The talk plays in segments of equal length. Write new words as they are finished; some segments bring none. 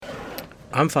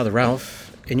I'm Father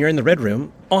Ralph, and you're in the Red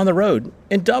Room on the road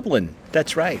in Dublin.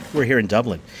 That's right, we're here in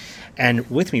Dublin. And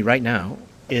with me right now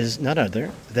is none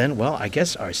other than, well, I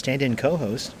guess our stand-in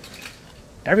co-host,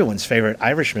 everyone's favorite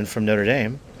Irishman from Notre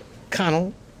Dame,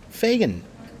 Conall Fagan.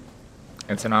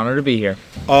 It's an honor to be here.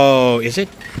 Oh, is it?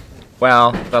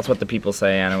 Well, that's what the people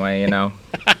say anyway, you know.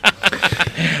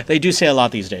 They do say a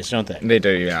lot these days, don't they? They do,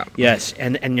 yeah. Yes,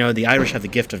 and you know, the Irish have the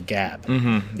gift of gab.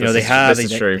 Mm-hmm. This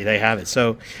is true. They have it.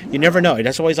 So you never know.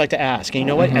 That's always like to ask. And you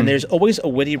know what? And there's always a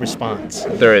witty response.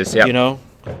 There is, yeah. You know?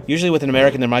 Usually with an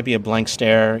American, there might be a blank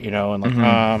stare, you know, and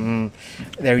like,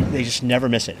 they just never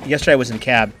miss it. Yesterday I was in a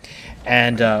cab,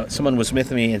 and someone was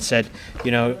with me and said,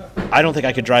 you know, I don't think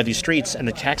I could drive these streets. And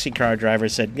the taxi car driver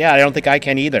said, yeah, I don't think I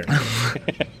can either.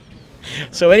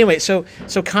 So anyway, so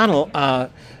Conall,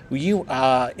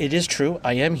 it is true.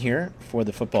 I am here for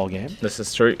the football game. This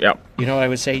is true, yeah. You know what I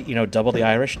would say? You know, double the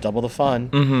Irish, double the fun.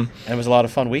 Mm-hmm. And it was a lot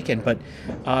of fun weekend. But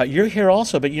you're here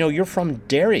also, but, you know, you're from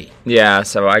Derry. Yeah,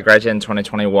 so I graduated in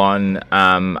 2021,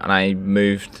 and I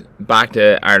moved back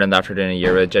to Ireland after doing a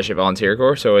year with Jesuit Volunteer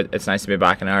Corps, so it's nice to be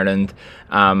back in Ireland.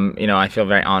 You know, I feel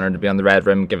very honoured to be on the Red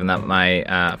Room, given that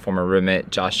my former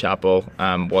roommate, Josh Chappell,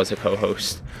 was a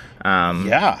co-host. On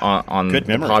good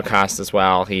the podcast as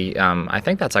well. He, I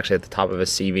think that's actually at the top of his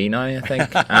CV now, I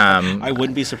think. I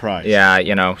wouldn't be surprised. Yeah,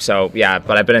 you know, so yeah,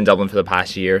 but I've been in Dublin for the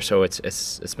past year, so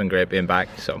it's been great being back.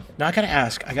 So now I gotta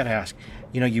ask,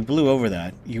 you know, you blew over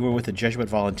that. You were with the Jesuit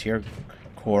Volunteer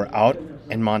Corps out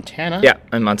in Montana. Yeah,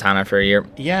 in Montana for a year.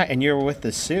 Yeah, and you were with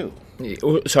the Sioux.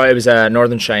 So I was a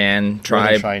Northern Cheyenne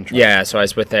tribe. Yeah, so I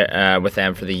was with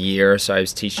them for the year. So I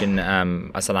was teaching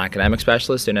as an academic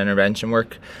specialist doing intervention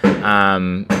work,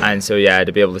 and so yeah,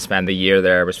 to be able to spend the year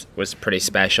there was pretty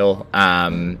special.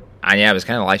 And yeah, it was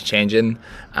kind of life changing.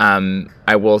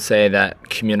 I will say that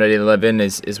community living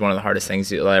is one of the hardest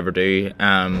things you'll ever do.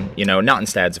 You know, not in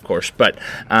Steds, of course, but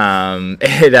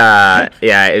it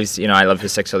was. You know, I live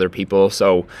with 6 other people,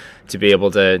 so to be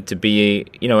able to be,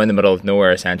 you know, in the middle of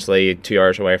nowhere, essentially 2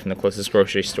 hours away from the closest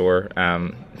grocery store,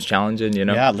 it's challenging, you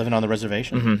know. Yeah, living on the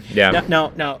reservation. Mm-hmm. Yeah.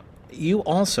 Now, you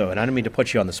also, and I don't mean to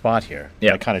put you on the spot here,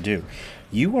 but I kind of do.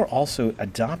 You were also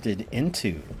adopted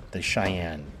into the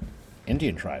Cheyenne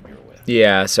Indian tribe you were with.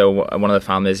 Yeah, so one of the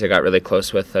families I got really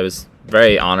close with, I was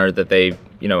very honored that they,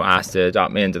 you know, asked to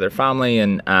adopt me into their family,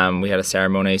 and we had a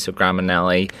ceremony. So Grandma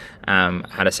Nellie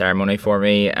had a ceremony for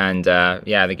me, and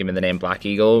they gave me the name Black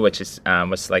Eagle, which is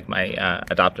was like my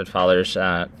adopted father's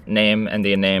name,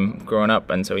 Indian name, growing up,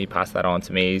 and so he passed that on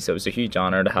to me. So it was a huge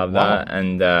honor to have that,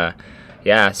 and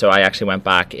so I actually went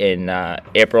back in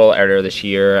April earlier this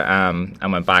year,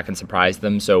 and went back and surprised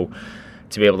them. So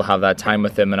to be able to have that time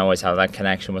with them and always have that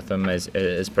connection with them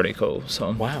is pretty cool.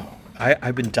 So wow,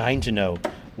 I've been dying to know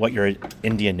what your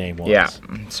Indian name was. Yeah,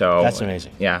 so that's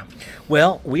amazing. Yeah.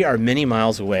 Well, we are many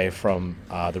miles away from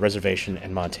the reservation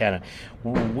in Montana.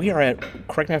 We are at,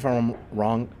 correct me if I'm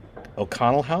wrong,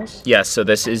 O'Connell House? Yes, so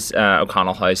this is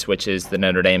O'Connell House, which is the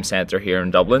Notre Dame Centre here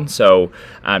in Dublin. So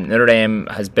Notre Dame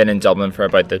has been in Dublin for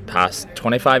about the past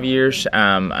 25 years,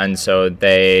 and so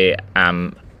they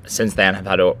since then have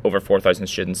had over 4,000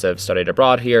 students that have studied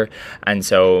abroad here, and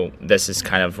so this is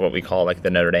kind of what we call like the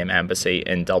Notre Dame Embassy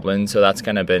in Dublin. So that's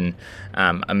kind of been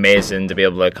amazing to be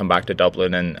able to come back to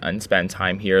Dublin and spend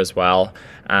time here as well.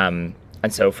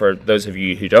 And so for those of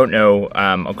you who don't know,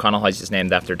 O'Connell House is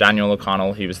named after Daniel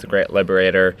O'Connell. He was the great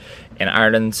liberator in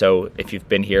Ireland. So if you've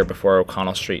been here before,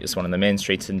 O'Connell Street is one of the main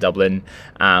streets in Dublin.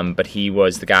 But he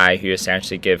was the guy who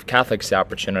essentially gave Catholics the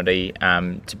opportunity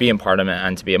to be in Parliament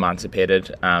and to be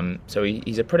emancipated. So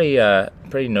he's a pretty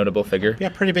notable figure. Yeah,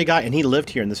 pretty big guy. And he lived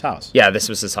here in this house. Yeah, this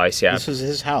was his house, yeah. This was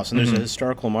his house. And there's a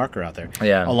historical marker out there.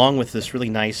 Yeah. Along with this really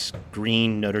nice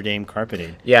green Notre Dame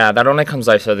carpeting. Yeah, that only comes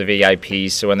out for the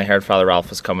VIPs. So when they heard Father Ralph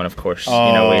was coming, of course, you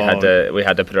know, we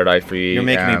had to put it out for you. You're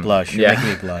making me blush. You're making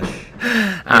me blush.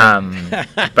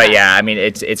 But yeah, I mean,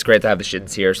 it's great to have the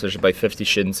students here. So there's about 50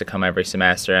 students that come every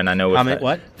semester, and I know how many?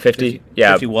 What? 50?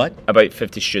 Yeah. 50 what? About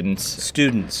 50 students.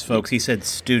 Students, folks. He said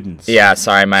students. Yeah,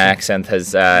 sorry, my accent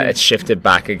has it's shifted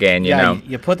back again. You know,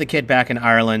 you put the kid back in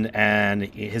Ireland, and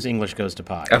his English goes to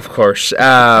pot. Of course.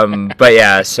 But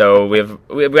yeah, so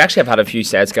we actually have had a few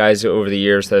sets guys over the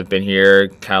years that have been here.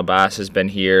 Kyle Bass has been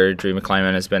here. Drew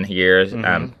McClyman has been here.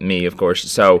 Me, of course.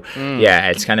 So yeah,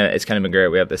 it's kind of been great.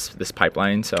 We have this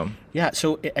pipeline. So yeah.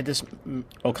 So at this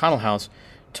O'Connell House,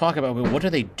 talk about what do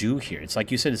they do here? It's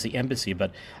like you said, it's the embassy,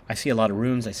 but I see a lot of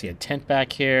rooms. I see a tent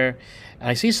back here, and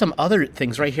I see some other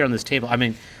things right here on this table. I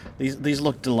mean, These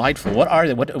look delightful. What are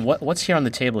they? What's here on the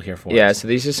table here for us? Yeah, so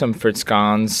these are some fruit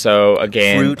scones. So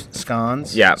again, fruit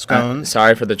scones. Yeah, scones.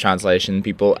 Sorry for the translation,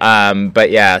 people.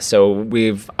 But yeah, so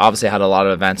we've obviously had a lot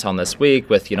of events on this week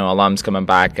with alums coming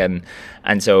back, and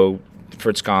so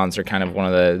fruit scones are kind of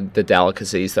one of the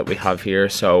delicacies that we have here.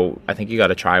 So I think you got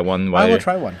to try one. I will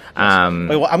try one. Yes. I'm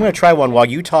going to try one while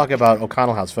you talk about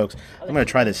O'Connell House, folks. I'm going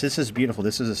to try this. This is beautiful.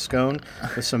 This is a scone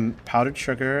with some powdered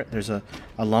sugar. There's a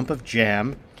lump of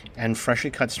jam and freshly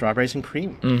cut strawberries and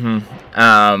cream.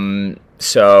 Mm-hmm.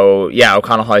 So yeah,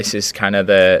 O'Connell House is kind of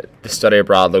the study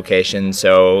abroad location.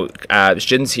 So the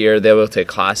students here, they will take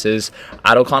classes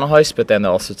at O'Connell House, but then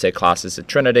they'll also take classes at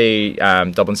Trinity,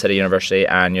 Dublin City University,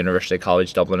 and University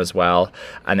College Dublin as well,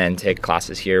 and then take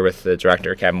classes here with the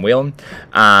director Kevin Whelan.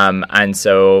 And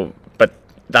so, but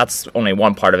that's only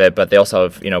one part of it. But they also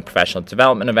have professional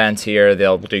development events here.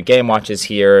 They'll do game watches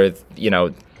here.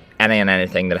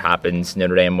 Anything that happens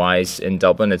Notre Dame wise in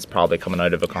Dublin, it's probably coming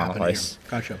out of O'Connell House.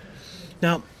 Gotcha.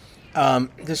 Now,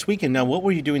 this weekend. Now, what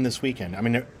were you doing this weekend? I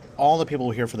mean, all the people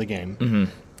were here for the game,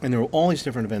 and there were all these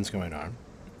different events going on.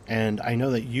 And I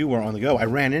know that you were on the go. I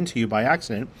ran into you by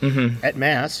accident at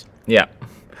Mass. Yeah.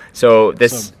 So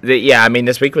this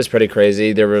week was pretty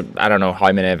crazy. There were, I don't know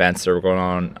how many events there were going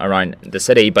on around the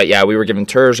city, but yeah, we were given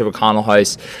tours of O'Connell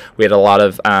House. We had a lot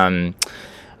of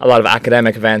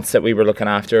academic events that we were looking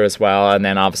after as well, and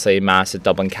then obviously Mass at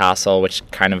Dublin Castle, which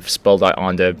kind of spilled out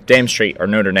onto Dame Street or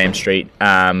Notre Dame Street,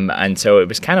 and so it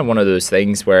was kind of one of those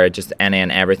things where just any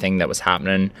and everything that was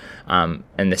happening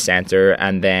in the centre.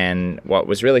 And then what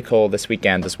was really cool this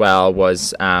weekend as well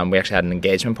was we actually had an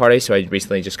engagement party. So I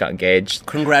recently just got engaged.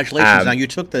 Congratulations! Now you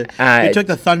took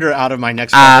the thunder out of my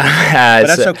next question, but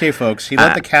that's okay, folks. He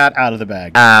let the cat out of the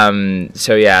bag.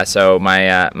 So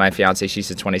my fiance,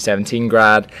 she's a 2017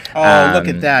 grad. Oh, look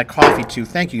at that. Coffee, too.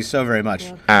 Thank you so very much.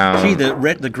 Gee,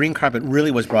 the green carpet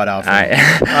really was brought out for me.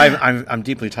 I'm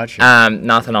deeply touched.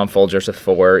 Nothing on Folgers of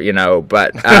 4,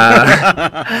 but...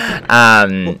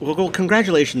 well,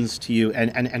 congratulations to you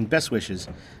and best wishes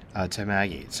to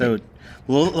Maggie. So,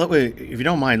 if you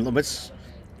don't mind, I'm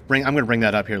going to bring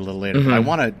that up here a little later. But I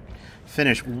want to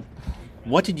finish.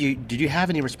 Did you have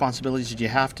any responsibilities? Did you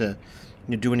have to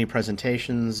do any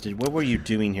presentations? What were you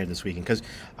doing here this weekend? Because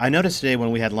I noticed today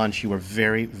when we had lunch, you were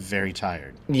very, very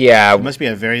tired. Yeah, it must be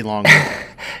a very long week.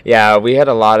 Yeah, we had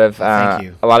a lot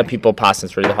of people passing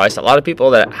through the house. A lot of people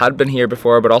that had been here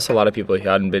before, but also a lot of people who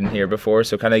hadn't been here before.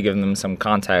 So kind of giving them some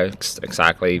context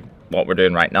exactly what we're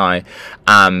doing right now.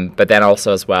 But then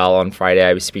also as well on Friday,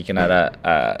 I was speaking at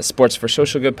a Sports for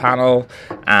Social Good panel,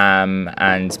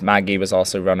 and Maggie was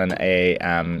also running a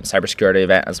cybersecurity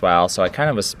event as well. So I kind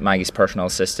of was Maggie's personal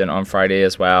assistant on Friday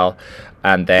as well.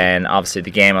 And then obviously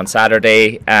the game on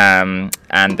Saturday, and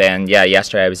then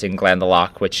yesterday I was in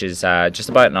Glendalough, which is just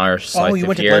about an hour south of here. Oh, you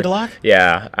went to Glendalough?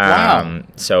 Yeah. Wow.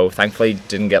 So thankfully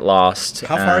didn't get lost.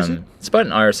 How far is it? It's about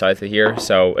an hour south of here,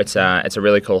 so it's a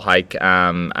really cool hike,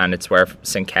 and it's where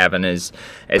St. Kevin is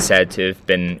said to have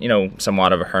been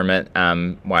somewhat of a hermit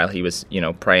while he was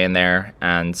praying there,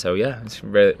 and so yeah, it's a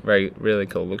really, very, really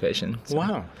cool location. So.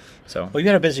 Wow. So. Well, you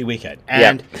had a busy weekend,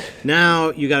 and now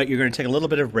you're going to take a little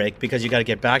bit of a break because you got to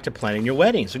get back to planning your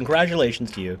wedding. So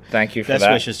congratulations to you. Thank you for Best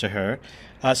that. wishes to her.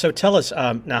 So tell us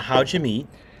now, how'd you meet?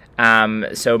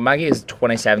 So Maggie is a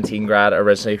 2017 grad,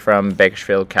 originally from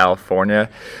Bakersfield, California.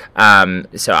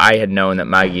 So I had known that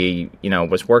Maggie,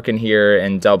 was working here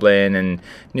in Dublin and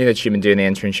knew that she'd been doing the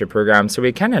internship program. So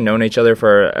we kind of known each other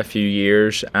for a few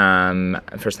years.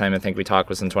 First time I think we talked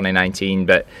was in 2019,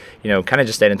 but, kind of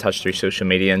just stayed in touch through social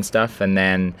media and stuff. And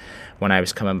then when I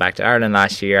was coming back to Ireland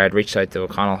last year, I'd reached out to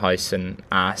O'Connell House and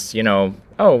asked, would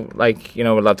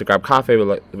love to grab coffee,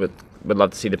 would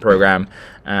love to see the program.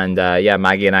 And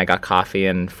Maggie and I got coffee,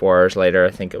 and 4 hours later I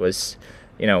think it was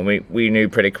we knew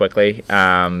pretty quickly,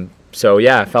 so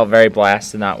I felt very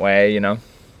blessed in that way.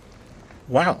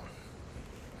 Wow,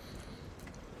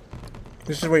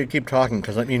 this is where you keep talking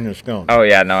because I'm eating a scone. Oh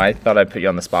yeah, no, I thought I'd put you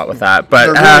on the spot with that,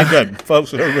 but they're really good,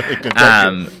 folks. They're really good.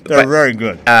 They're very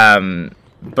good.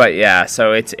 But yeah,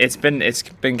 so it's been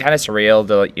kind of surreal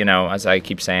to as I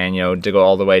keep saying, to go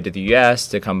all the way to the US,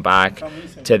 to come back,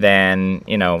 to then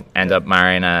end up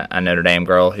marrying a Notre Dame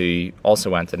girl who also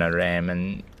went to Notre Dame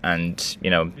and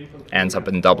ends up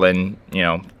in Dublin,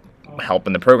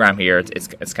 helping the program here.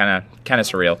 It's kind of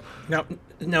surreal.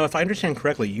 Now, if I understand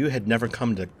correctly, you had never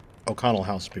come to O'Connell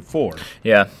House before.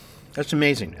 Yeah. That's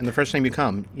amazing. And the first time you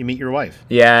come, you meet your wife.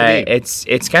 Yeah, it's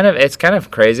kind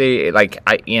of crazy. Like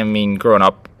I mean, growing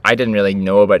up, I didn't really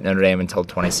know about Notre Dame until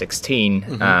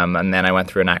 2016, and then I went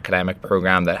through an academic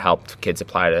program that helped kids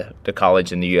apply to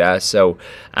college in the US. So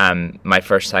my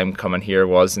first time coming here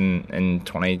was in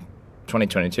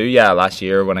 2022, last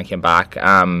year when I came back.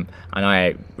 And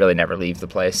I really never leave the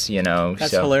place,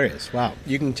 That's hilarious. Wow.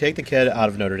 You can take the kid out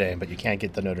of Notre Dame, but you can't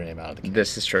get the Notre Dame out of the kid.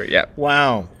 This is true, yeah.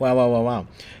 Wow.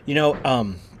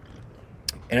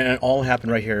 And it all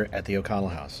happened right here at the O'Connell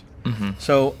house.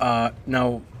 So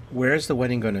now, where's the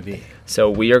wedding going to be? So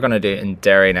we are going to do it in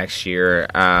Derry next year.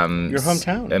 Your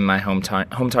hometown? In my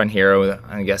hometown hero,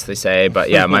 I guess they say. But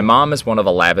yeah, my mom is one of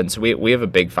 11, so we have a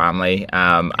big family.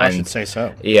 I should say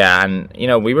so. Yeah, and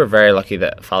we were very lucky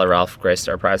that Father Ralph graced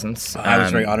our presence. I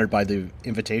was very honored by the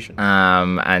invitation.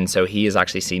 And so he has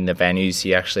actually seen the venues.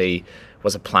 He actually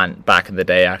was a plant back in the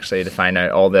day, actually, to find out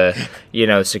all the,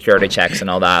 security checks and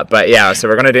all that. But yeah, so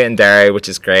we're going to do it in Derry, which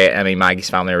is great. I mean, Maggie's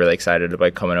family are really excited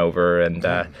about coming over. And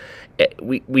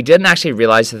we didn't actually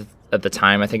realize at the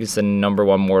time, I think it's the number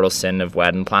one mortal sin of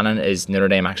wedding planning, is Notre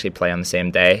Dame actually play on the same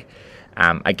day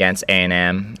against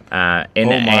A&M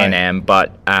in A&M.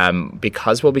 But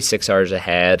because we'll be 6 hours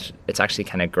ahead, it's actually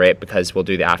kind of great because we'll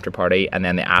do the after party, and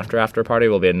then the after party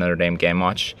will be a Notre Dame game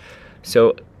watch.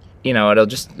 So it'll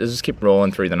just keep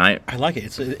rolling through the night. I like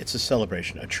it. It's a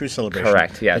celebration, a true celebration.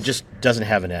 Correct, yes. It just doesn't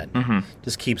have an end.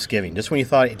 Just keeps giving. Just when you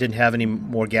thought it didn't have any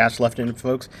more gas left in it,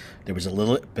 folks, there was a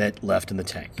little bit left in the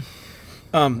tank.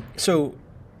 So,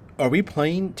 are we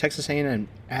playing Texas A&M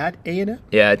at A&M?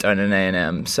 Yeah, down in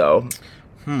A&M, so...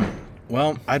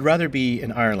 Well, I'd rather be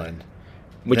in Ireland.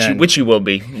 Which you will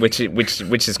be, which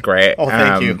is great. Oh,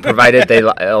 thank you. Provided they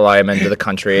allow him into the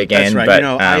country again. That's right.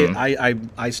 But,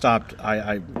 I stopped.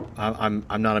 I'm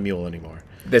not a mule anymore.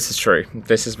 This is true.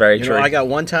 This is very true. I got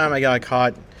one time I got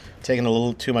caught taking a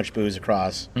little too much booze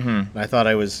across. And I thought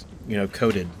I was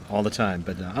coated all the time,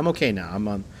 but I'm okay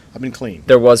now. I've been clean.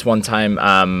 There was one time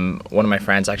one of my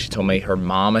friends actually told me her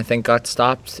mom, I think, got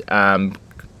stopped.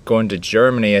 Going to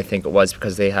Germany, I think it was,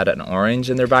 because they had an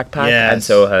orange in their backpack, and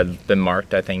so had been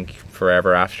marked, I think,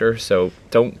 forever after. So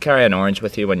don't carry an orange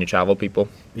with you when you travel, people.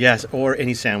 Yes, or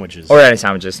any sandwiches. Or any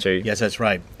sandwiches too. Yes, that's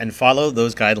right. And follow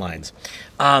those guidelines.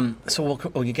 So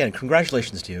again,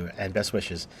 congratulations to you and best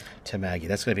wishes to Maggie.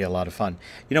 That's going to be a lot of fun.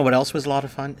 You know what else was a lot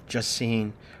of fun? Just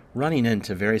running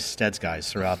into various Steds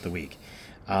guys throughout the week.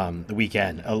 The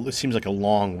weekend. It seems like a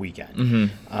long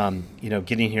weekend.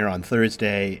 Getting here on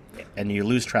Thursday, and you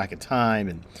lose track of time,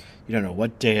 and you don't know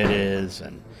what day it is,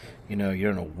 and you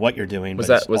don't know what you're doing. Was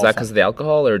that because of the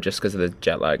alcohol, or just because of the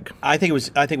jet lag? I think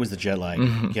it was the jet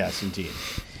lag. Yes, indeed.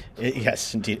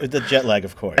 Yes, indeed. The jet lag,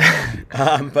 of course.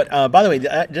 But by the way,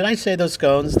 did I say those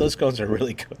scones? Those scones are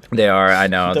really good. They are, I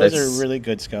know. Those are really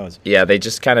good scones. Yeah, they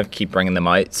just kind of keep bringing them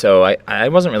out. So I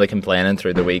wasn't really complaining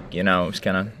through the week. It was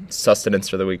kind of sustenance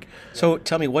for the week. So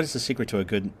tell me, what is the secret to a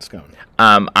good scone?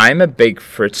 I'm a big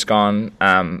fruit scone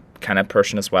kind of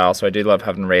person as well. So I do love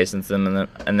having raisins in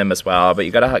them as well. But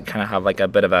you got to kind of have like a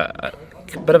bit of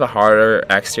a harder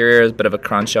exterior, a bit of a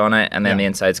crunch on it, and then the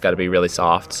inside's got to be really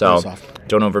soft. So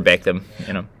don't overbake them.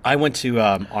 I went to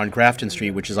on Grafton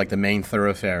Street, which is like the main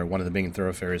thoroughfare, one of the main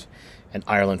thoroughfares in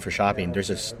Ireland for shopping. There's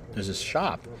this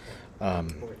shop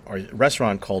or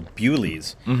restaurant called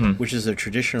Bewley's, which is a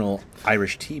traditional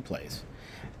Irish tea place,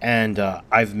 and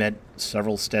I've met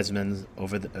several Stedsmen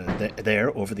over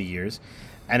the years.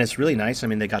 And it's really nice. I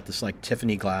mean, they got this like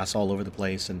Tiffany glass all over the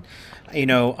place, and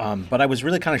but I was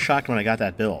really kind of shocked when I got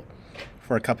that bill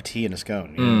for a cup of tea and a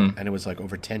scone, and it was like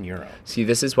over €10. See,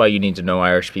 this is why you need to know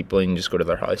Irish people, and you just go to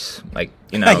their house,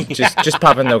 just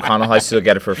pop in the O'Connell house, you'll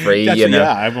get it for free.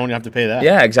 Yeah, I won't have to pay that.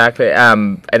 Yeah, exactly.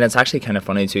 And it's actually kind of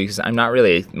funny too, because I'm not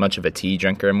really much of a tea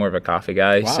drinker. I'm more of a coffee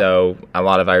guy. Wow. So a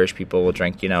lot of Irish people will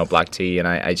drink, black tea, and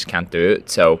I just can't do it.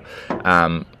 So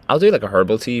I'll do like a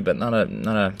herbal tea, but not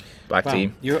a black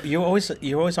tea. You're always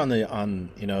on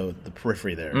the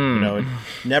periphery there.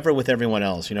 Never with everyone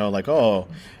else. I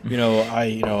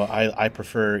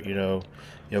prefer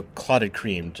clotted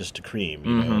cream just to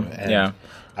cream. And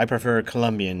I prefer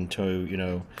Colombian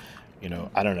to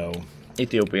I don't know,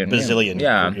 Ethiopian, Brazilian,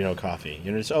 coffee.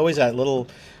 It's always that little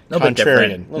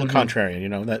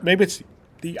contrarian. That maybe it's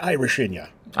the Irish in you.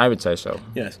 I would say so.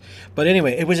 Yes. But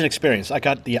anyway, it was an experience. I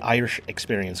got the Irish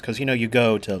experience because, you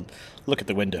go to look at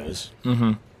the windows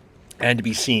and to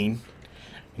be seen,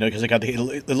 because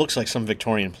it looks like some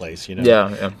Victorian place, Yeah.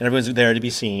 And everyone's there to be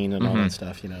seen and all that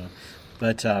stuff,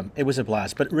 But it was a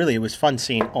blast. But really, it was fun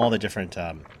seeing all the different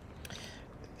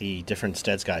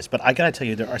Steds guys. But I got to tell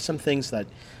you, there are some things that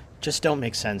just don't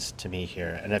make sense to me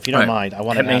here. And if you don't mind, I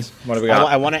want to ask. What do we got?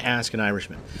 I want to ask an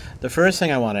Irishman. The first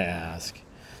thing I want to ask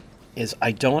is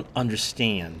I don't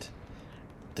understand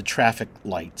the traffic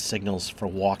light signals for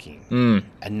walking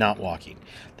and not walking.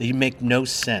 They make no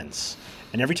sense.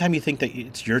 And every time you think that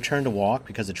it's your turn to walk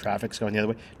because the traffic's going the other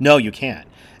way, no, you can't.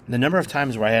 And the number of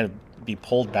times where I had to be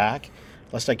pulled back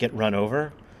lest I get run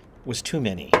over was too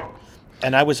many.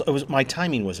 And my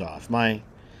timing was off. I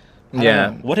don't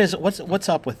know. What's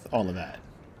up with all of that?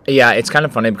 Yeah, it's kind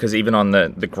of funny because even on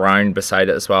the ground beside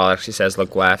it as well, it actually says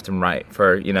look left and right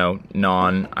for,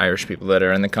 non-Irish people that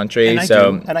are in the country. And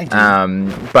I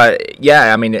do. But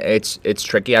yeah, I mean, it's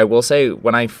tricky. I will say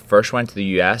when I first went to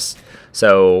the US,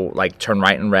 so like turn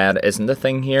right in red isn't a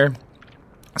thing here.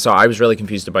 So I was really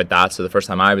confused about that. So the first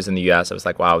time I was in the US, I was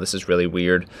like, wow, this is really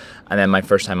weird. And then my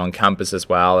first time on campus as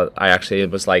well, I actually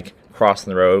was like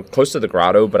crossing the road close to the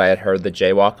grotto, but I had heard that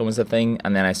jaywalking was a thing.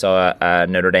 And then I saw a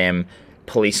Notre Dame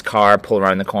police car pull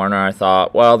around the corner. I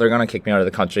thought, well, they're going to kick me out of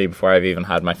the country before I've even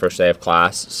had my first day of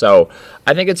class. So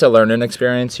I think it's a learning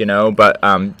experience, but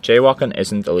jaywalking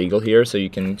isn't illegal here, so you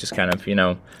can just kind of,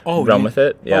 run with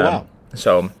it. Yeah. Oh, wow.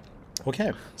 So,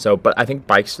 okay. So, but I think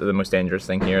bikes are the most dangerous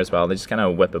thing here as well. They just kind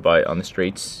of whip about on the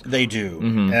streets. They do.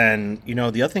 Mm-hmm. And,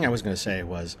 the other thing I was going to say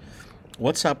was,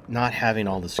 what's up not having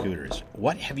all the scooters?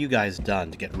 What have you guys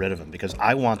done to get rid of them? Because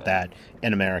I want that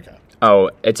in America.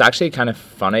 Oh, it's actually kind of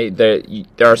funny. There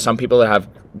are some people that have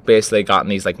basically gotten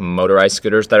these like motorized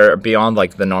scooters that are beyond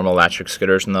like the normal electric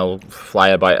scooters, and they'll fly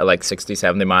about at like 60,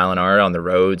 70 mile an hour on the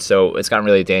road. So it's gotten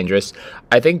really dangerous.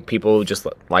 I think people just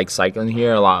like cycling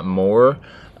here a lot more.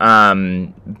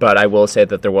 But I will say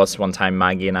that there was one time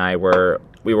Maggie and I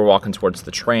we were walking towards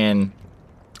the train,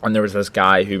 and there was this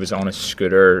guy who was on a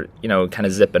scooter, kind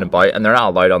of zipping about, and they're not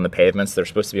allowed on the pavements. They're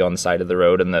supposed to be on the side of the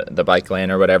road in the bike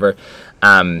lane or whatever.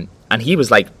 And he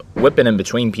was like whipping in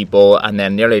between people and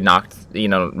then nearly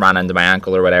ran into my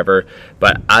ankle or whatever.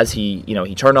 But as he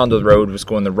turned onto the road, was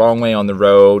going the wrong way on the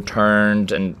road,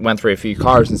 turned and went through a few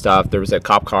cars and stuff. There was a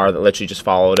cop car that literally just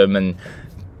followed him and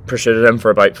pursued him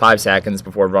for about 5 seconds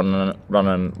before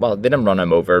running. Well, they didn't run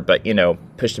him over, but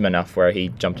pushed him enough where he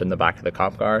jumped in the back of the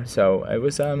cop car. So it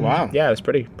was wow. Yeah, it was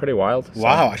pretty wild. So.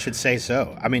 Wow, I should say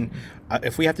so. I mean,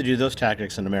 if we have to do those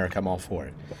tactics in America, I'm all for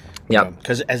it. Yeah,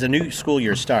 because as a new school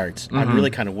year starts, I'm really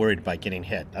kind of worried about getting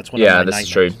hit. That's one of my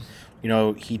nightmares. Yeah, that's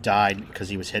true. He died because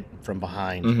he was hit from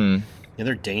behind. Mm-hmm.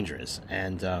 They're dangerous,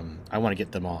 and I want to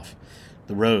get them off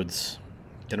the roads.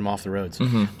 Get them off the roads.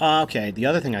 Mm-hmm. Okay, the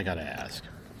other thing I got to ask: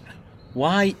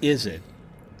 why is it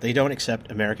they don't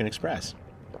accept American Express?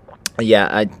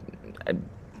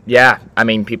 Yeah, I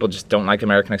mean, people just don't like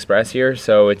American Express here,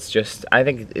 so it's just, I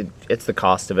think it's the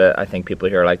cost of it. I think people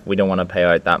here are like, we don't want to pay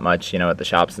out that much, at the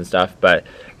shops and stuff, but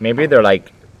maybe they're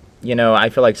like, I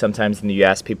feel like sometimes in the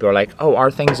US, people are like, oh,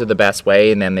 our things are the best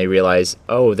way, and then they realize,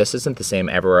 oh, this isn't the same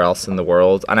everywhere else in the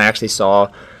world. And I actually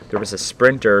saw there was a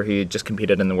sprinter who just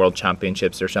competed in the World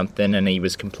Championships or something, and he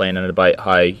was complaining about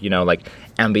how, like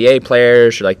NBA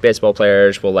players or like baseball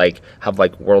players will like have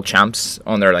like world champs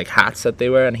on their like hats that they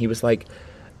wear, and he was like,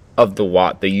 of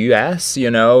the US,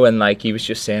 and like he was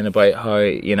just saying about how,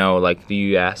 like the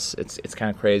US, it's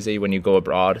kind of crazy when you go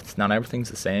abroad. It's not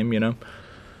everything's the same, Yeah,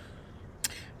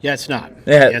 it's not.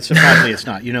 Yeah, surprisingly, it's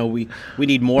not. We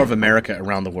need more of America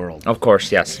around the world. Of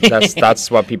course, yes.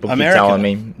 That's what people keep telling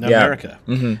me. America.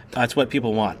 Mm-hmm. That's what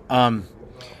people want. I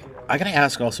got to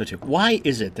ask also too, why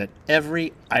is it that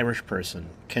every Irish person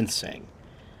can sing?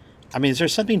 I mean, is there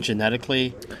something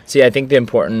genetically? See, I think the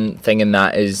important thing in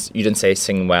that is you didn't say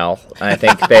sing well. I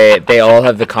think they all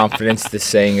have the confidence to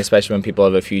sing, especially when people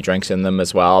have a few drinks in them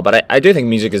as well. But I do think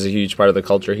music is a huge part of the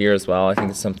culture here as well. I think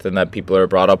it's something that people are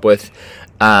brought up with.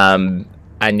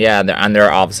 And yeah,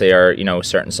 there obviously are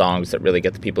certain songs that really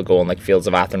get the people going, like Fields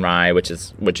of Athenry, which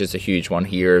is a huge one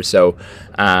here. So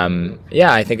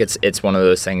yeah, I think it's one of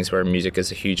those things where music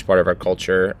is a huge part of our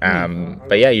culture.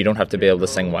 But yeah, you don't have to be able to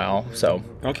sing well. So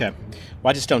okay, well,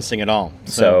 I just don't sing at all.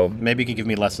 So maybe you could give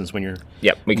me lessons when you're.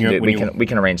 Yep, we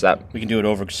can arrange that. We can do it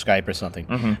over Skype or something.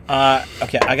 Mm-hmm.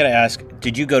 Okay, I gotta ask,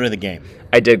 did you go to the game?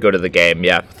 I did go to the game.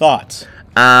 Yeah. Thoughts?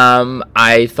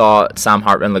 I thought Sam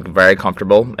Hartman looked very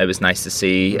comfortable. It was nice to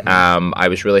see. I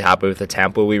was really happy with the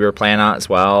tempo we were playing at as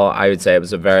well. I would say it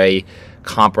was a very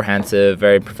comprehensive,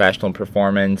 very professional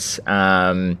performance.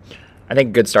 I think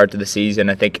a good start to the season.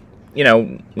 I think,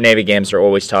 Navy games are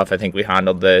always tough. I think we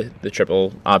handled the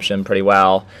triple option pretty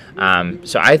well.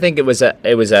 So I think it was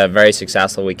a very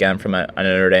successful weekend from a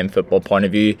Notre Dame football point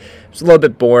of view. It was a little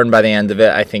bit boring by the end of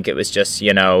it. I think it was just,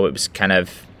 it was kind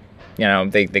of,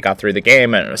 they got through the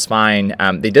game and it was fine.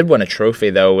 They did win a trophy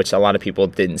though, which a lot of people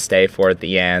didn't stay for at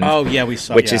the end. Oh yeah, we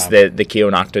saw. Which is the Keogh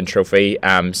Acton trophy.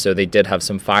 So they did have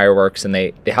some fireworks and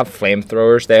they have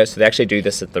flamethrowers there. So they actually do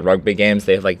this at the rugby games.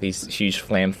 They have like these huge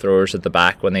flamethrowers at the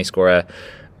back when they score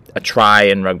a try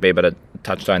in rugby, but a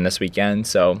touchdown this weekend.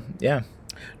 So yeah.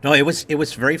 No, it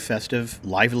was very festive,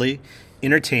 lively,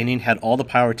 entertaining. Had all the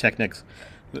power techniques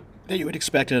that you would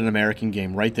expect in an American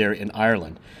game right there in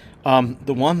Ireland.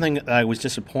 The one thing that I was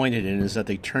disappointed in is that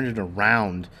they turned it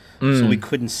around so we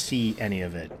couldn't see any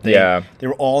of it. They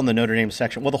were all in the Notre Dame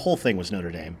section. Well, the whole thing was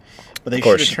Notre Dame, but they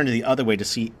should have turned it the other way to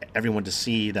see everyone to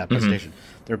see that presentation.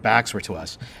 Their backs were to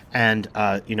us, and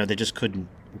they just couldn't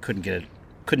get it,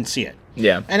 couldn't see it.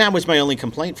 Yeah, and that was my only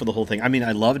complaint for the whole thing. I mean,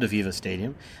 I loved Aviva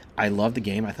Stadium. I loved the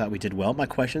game. I thought we did well. My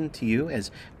question to you,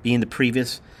 as being the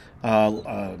previous,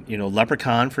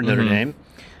 leprechaun for Notre Dame.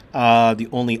 The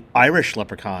only Irish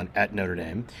leprechaun at Notre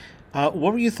Dame.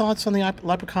 What were your thoughts on the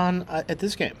leprechaun at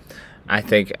this game? I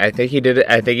think he did.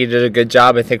 I think he did a good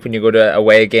job. I think when you go to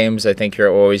away games, I think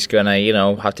you're always gonna,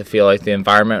 have to feel like the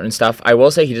environment and stuff. I will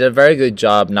say he did a very good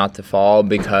job not to fall,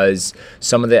 because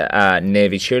some of the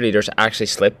Navy cheerleaders actually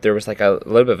slipped. There was like a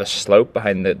little bit of a slope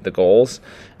behind the goals,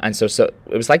 and so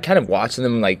it was like kind of watching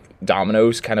them like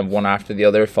dominoes, kind of one after the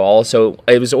other fall. So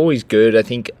it was always good. I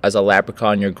think as a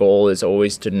leprechaun, your goal is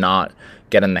always to not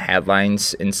get in the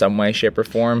headlines in some way, shape, or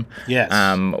form. Yes.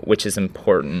 Which is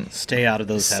important. Stay out of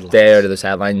those headlines. Stay out of those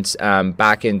headlines.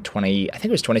 Back in I think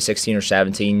it was 2016 or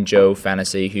 17, Joe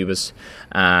Fennessy, who was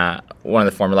one of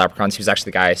the former leprechauns, he was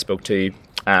actually the guy I spoke to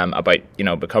about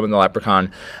becoming the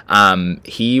leprechaun.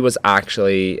 He was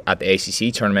actually at the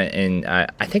ACC tournament in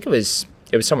I think it was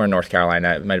somewhere in North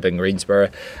Carolina. It might have been Greensboro,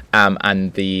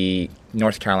 and the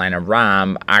North Carolina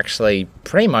Ram actually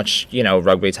pretty much,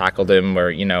 rugby tackled him,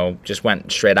 or, just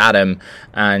went straight at him.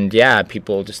 And yeah,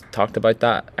 people just talked about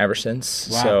that ever since.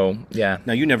 Wow. So yeah.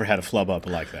 Now, you never had a flub up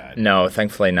like that. No,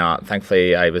 thankfully not.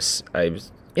 Thankfully I was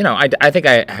I think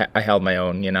I held my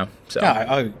own, So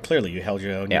Yeah, clearly you held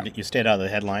your own. Yeah. You stayed out of the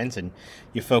headlines, and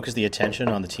you focused the attention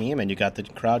on the team, and you got the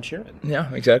crowd cheering.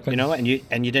 Yeah, exactly. And you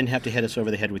didn't have to hit us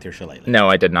over the head with your shillelagh. No,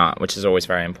 I did not, which is always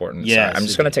very important. Yes. So I'm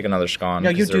just going to take another scone. No,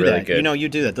 you do really that. Good. You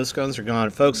do that. Those scones are gone.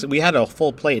 Folks, we had a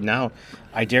full plate. Now,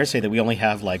 I dare say that we only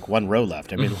have like one row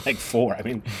left. I mean, like four. I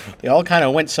mean, they all kind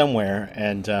of went somewhere,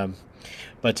 and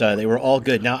but they were all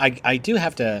good. Now, I do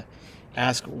have to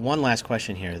ask one last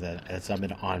question here that's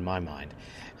been on my mind.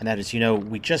 And that is,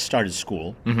 we just started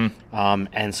school,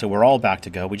 and so we're all back to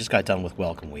go. We just got done with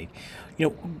Welcome Week.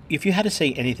 If you had to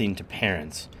say anything to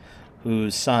parents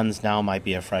whose sons now might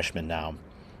be a freshman now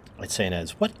at St.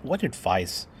 Ed's, what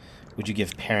advice would you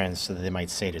give parents so that they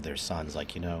might say to their sons,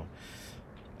 like,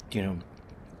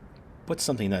 what's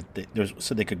something that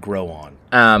so they could grow on?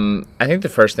 I think the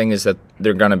first thing is that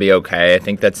they're going to be okay. I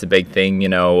think that's the big thing,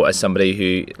 as somebody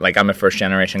who, like, I'm a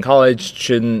first-generation college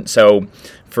student, so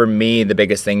for me, the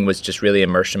biggest thing was just really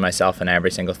immersing myself in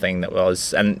every single thing that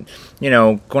was. And,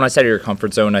 going outside of your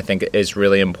comfort zone, I think, is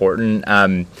really important.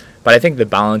 But I think the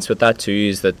balance with that, too,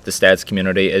 is that the Steds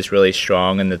community is really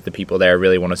strong, and that the people there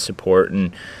really want to support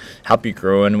and help you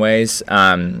grow in ways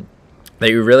that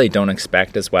you really don't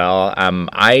expect as well.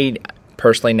 I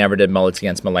personally never did mullets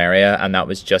against malaria, and that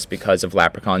was just because of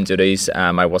leprechaun duties.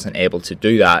 I wasn't able to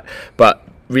do that. But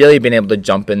really being able to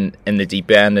jump in the deep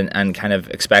end and kind of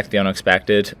expect the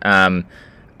unexpected,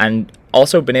 and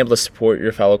also being able to support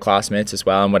your fellow classmates as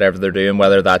well in whatever they're doing,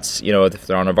 whether that's, if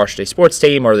they're on a varsity sports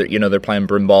team or they're playing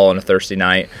broom ball on a Thursday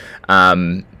night,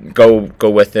 go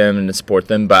with them and support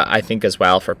them. But I think as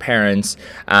well for parents,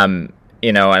 and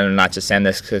I'm not just saying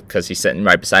this because he's sitting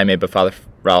right beside me, but Father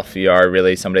Ralph, you are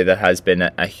really somebody that has been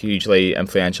a hugely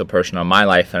influential person on my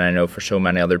life, and I know for so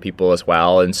many other people as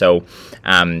well. And so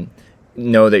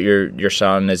know that your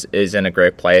son is in a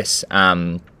great place,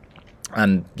 and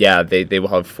yeah, they will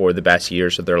have 4 of the best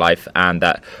years of their life, and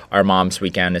that our mom's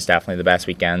weekend is definitely the best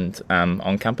weekend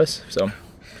on campus. So,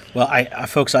 well,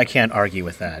 folks, I can't argue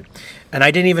with that. And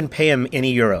I didn't even pay him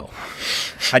any euro.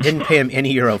 I didn't pay him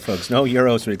any euro, folks. No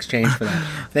euros in exchange for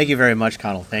that. Thank you very much,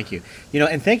 Connell. Thank you.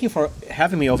 And thank you for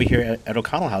having me over here at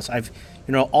O'Connell House. I've,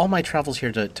 all my travels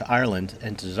here to Ireland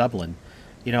and to Dublin,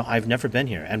 I've never been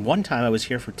here. And one time I was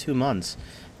here for 2 months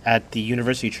at the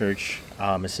University Church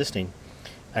assisting.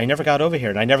 I never got over here,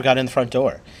 and I never got in the front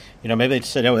door. Maybe they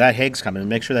just said, "Oh, that Haig's coming," and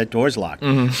make sure that door's locked.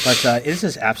 But this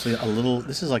is absolutely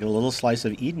this is like a little slice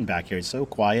of Eden back here. It's so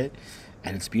quiet,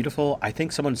 and it's beautiful. I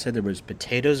think someone said there was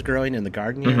potatoes growing in the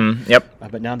garden here. Yep.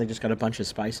 But now they just got a bunch of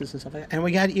spices and stuff like that. And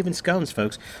we had even scones,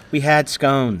 folks. We had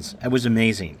scones. It was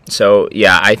amazing. So,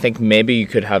 yeah, I think maybe you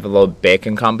could have a little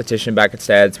baking competition back at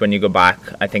Stead's when you go back.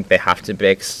 I think they have to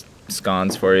bake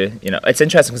scones for you. It's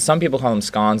interesting because some people call them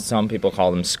scones, some people call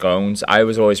them scones. I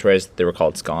was always raised they were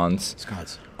called scones.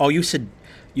 Scones. Oh, you said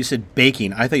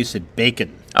baking. I thought you said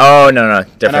bacon. Oh, no,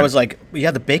 different. And I was like,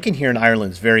 yeah, the bacon here in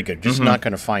Ireland is very good. Just not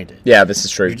going to find it. Yeah, this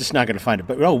is true. You're just not going to find it.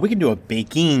 But, we can do a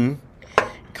baking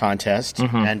contest,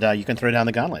 and you can throw down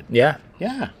the gauntlet. Yeah.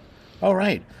 Yeah. All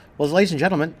right. Well, ladies and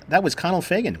gentlemen, that was Conall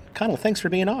Fagan. Conall, thanks for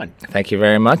being on. Thank you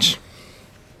very much.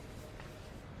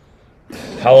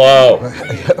 Hello.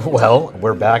 Well,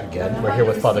 we're back again. We're here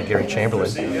with Father Gary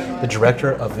Chamberlain, the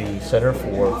director of the Center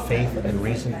for Faith and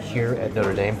Reason here at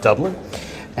Notre Dame, Dublin.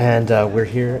 And we're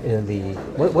here in the,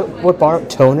 what bar?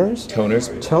 Toners?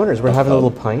 Toners. We're having a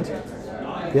little pint.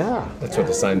 Yeah. That's what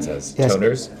the sign says. Yes.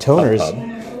 Toners.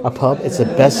 A pub. It's the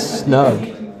best snug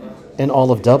in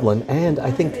all of Dublin. And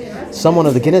I think someone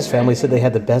of the Guinness family said they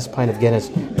had the best pint of Guinness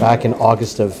back in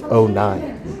August of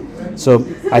 '09. So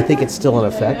I think it's still in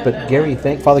effect. But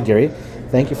Father Gary,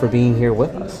 thank you for being here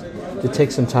with us to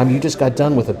take some time. You just got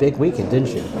done with a big weekend, didn't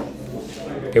you?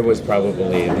 It was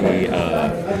probably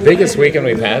the biggest weekend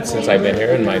we've had since I've been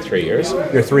here in my 3 years.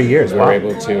 Your 3 years, We wow. were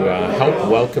able to help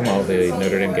welcome all the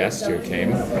Notre Dame guests who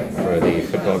came for the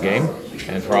football game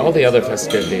and for all the other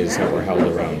festivities that were held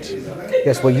around.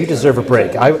 Yes, well, you deserve a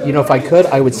break. If I could,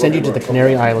 I would send you to the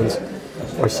Canary Islands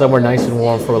or somewhere nice and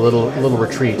warm for a little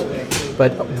retreat.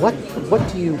 But what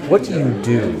do you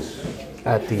do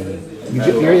at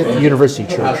you're at the University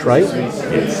Church, right?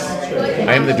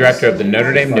 I am the director of the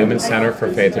Notre Dame Newman Center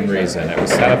for Faith and Reason. It was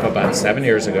set up about 7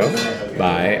 years ago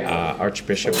by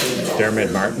Archbishop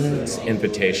Dermot Martin's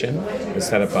invitation. It was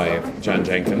set up by John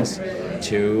Jenkins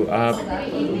to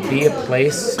be a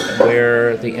place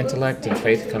where the intellect and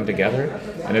faith come together,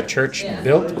 and a church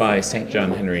built by St.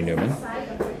 John Henry Newman.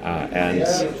 And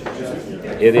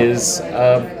it is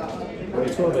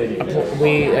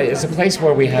it's a place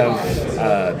where we have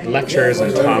lectures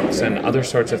and talks and other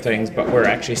sorts of things, but we're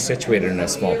actually situated in a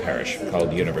small parish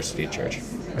called University Church.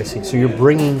 I see. So you're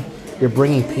bringing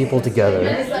people together,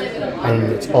 and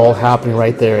it's all happening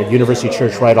right there at University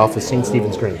Church, right off of St.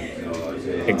 Stephen's Green.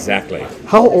 Exactly.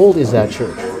 How old is that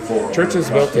church? Church was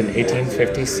built in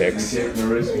 1856.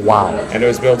 Wow. And it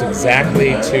was built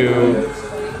exactly to,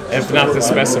 if not the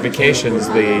specifications,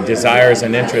 the desires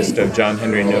and interest of John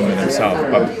Henry Newman himself,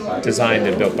 but designed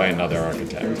and built by another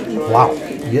architect. Wow.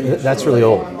 Yeah, that's really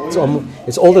old.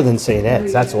 It's older than St.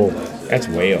 Ed's. That's old. That's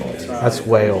way old. That's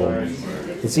way old.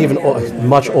 It's even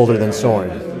much older than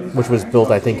Soren, which was built,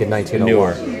 I think, in 1901.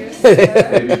 Newer.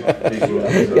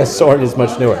 Yes, Soren is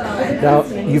much newer. Now,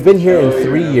 you've been here in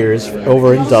 3 years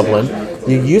over in Dublin.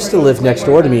 You used to live next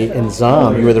door to me in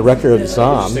Zom. You were the rector of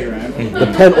Zom,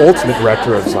 the penultimate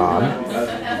rector of Zom.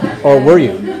 Or were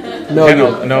you? No,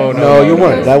 you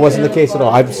weren't. That wasn't the case at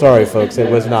all. I'm sorry, folks.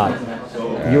 It was not.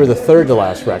 You were the third to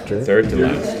last rector. Third to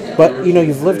last. But,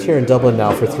 you've lived here in Dublin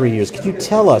now for 3 years. Can you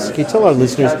tell our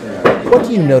listeners, what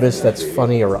do you notice that's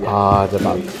funny or odd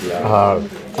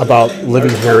about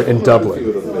living here in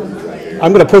Dublin?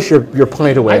 I'm going to push your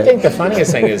point away. I think the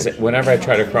funniest thing is whenever I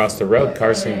try to cross the road,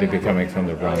 cars seem to be coming from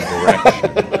the wrong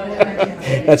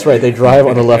direction. That's right. They drive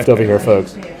on the left over here,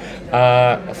 folks.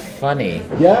 Funny.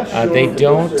 Yeah. They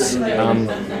don't,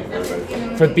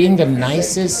 for being the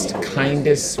nicest,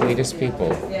 kindest, sweetest people,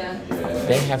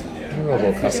 they have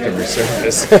horrible customer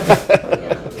service.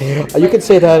 You could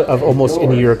say that of almost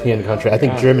any European country. I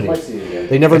think Germany.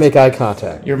 They never make eye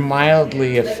contact. You're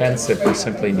mildly offensive for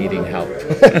simply needing help.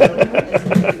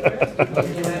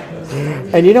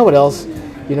 And you know what else?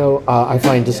 I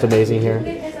find just amazing here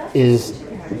is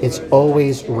it's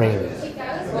always raining.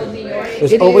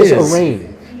 There's always a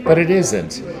rain. But it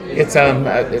isn't. It's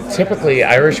typically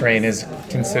Irish rain is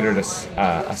considered a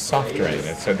soft rain.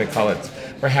 So they call it.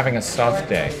 We're having a soft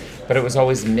day, but it was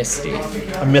always misty.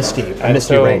 A misty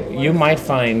so rain. You might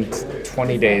find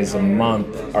 20 days a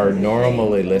month are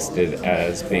normally listed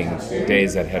as being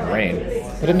days that had rain,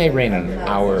 but it may rain an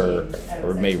hour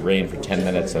or it may rain for 10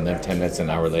 minutes and then 10 minutes an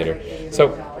hour later.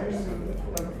 So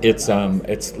it's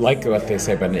like what they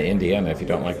say about in Indiana, if you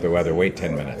don't like the weather, wait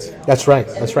 10 minutes. That's right.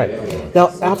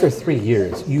 Now, after 3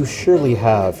 years, you surely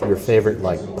have your favorite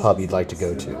pub you'd like to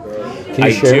go to. Can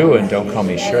you share? Do, and don't call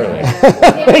me Shirley.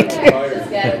 Thank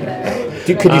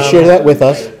you. Could you share that with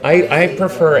us? I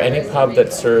prefer any pub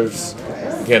that serves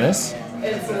Guinness,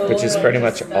 which is pretty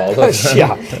much all of them.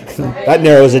 Yeah, that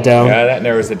narrows it down. Yeah, that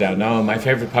narrows it down. No, my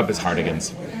favorite pub is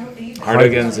Hardigan's.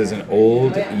 Hardigan's is an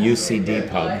old UCD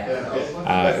pub.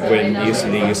 When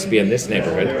UCD used to be in this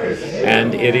neighborhood,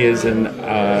 and it is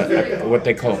what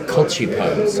they call a culture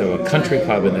pub, so a country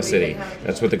pub in the city.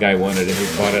 That's what the guy wanted, and he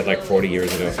bought it 40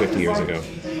 years ago, 50 years ago.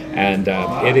 And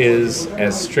it is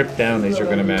as stripped down as you're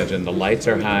going to imagine. The lights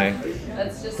are high,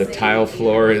 the tile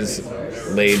floor is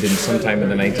laid in sometime in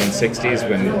the 1960s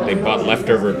when they bought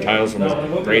leftover tiles from his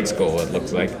grade school, it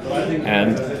looks like.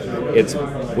 And it's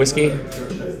whiskey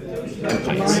and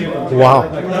pints. Wow.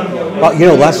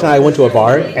 Well, last night I went to a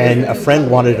bar and a friend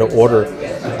wanted to order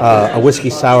a whiskey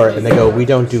sour, and they go, "We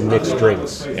don't do mixed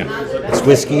drinks. Yeah. It's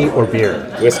whiskey or beer."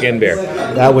 Whiskey and beer.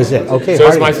 That was it. Okay. So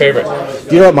it's my favorite.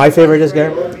 Do you know what my favorite is,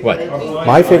 Gary? What?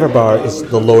 My favorite bar is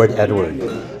the Lord Edward.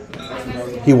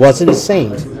 He wasn't a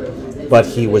saint, but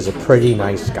he was a pretty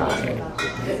nice guy.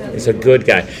 He's a good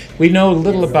guy. We know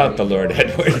little about the Lord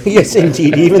Edward. Yes,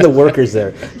 indeed. Even the workers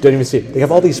there don't even see it. They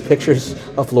have all these pictures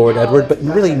of Lord Edward, but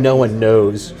really no one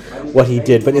knows what he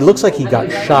did. But it looks like he got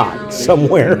shot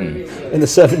somewhere in the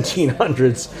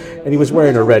 1700s, and he was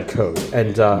wearing a red coat.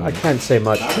 And I can't say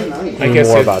much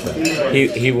more about that.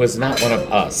 He was not one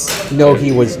of us. No,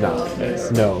 he was not.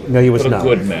 No, he was But not. a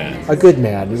good man. A good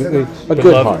man. A good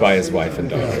Beloved heart. by his wife and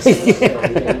daughters.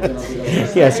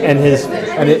 Yes, and his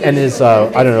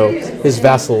I don't know, his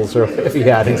vassals, or if he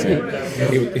had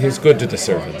any. He's good to the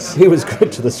servants. He was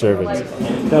good to the servants.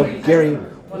 Now, Gary,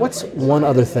 what's one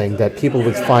other thing that people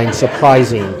would find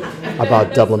surprising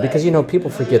about Dublin? Because, people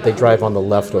forget they drive on the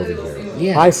left over here.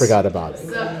 Yes. I forgot about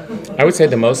it. I would say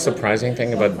the most surprising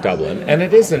thing about Dublin, and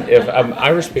it isn't, if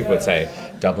Irish people would say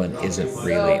Dublin isn't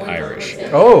really Irish.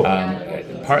 Oh.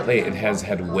 Partly it has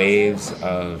had waves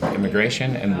of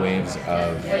immigration and waves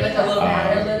of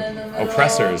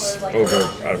oppressors over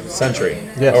a century,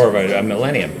 Yes. or a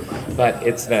millennium. But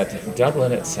it's that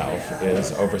Dublin itself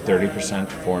is over 30%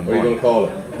 foreign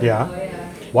born. Yeah.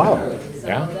 Wow.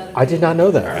 Yeah? I did not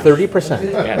know that. 30%.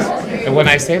 Yes. And when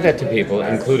I say that to people,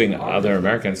 including other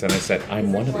Americans, and I said,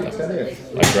 I'm one of them.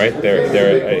 Like, right there,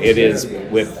 it is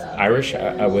with Irish,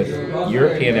 with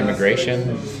European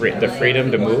immigration, the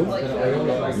freedom to move.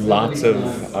 Lots of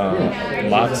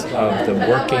the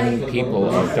working people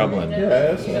of Dublin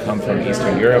come from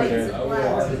Eastern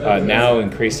Europe. Now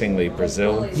increasingly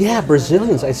Brazil. Yeah,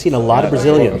 Brazilians. I've seen a lot of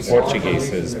Brazilians. Portuguese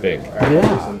is big.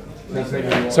 Yeah.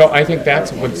 So I think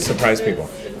that's what surprised people.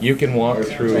 You can walk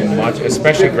through much,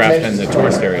 especially Grafton, the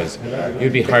tourist areas,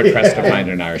 you'd be hard-pressed to find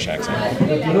an Irish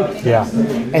accent. Yeah.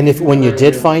 And when you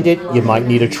did find it, you might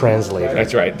need a translator.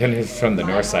 That's right. Then it's from the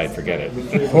north side, forget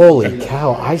it. Holy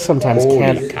cow. I sometimes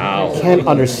Holy cow. can't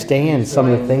understand some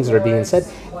of the things that are being said,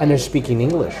 and they're speaking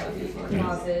English.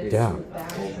 Yeah.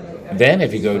 Then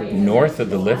if you go north of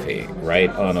the Liffey, right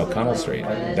on O'Connell Street,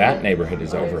 that neighborhood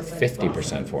is over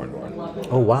 50% foreign-born.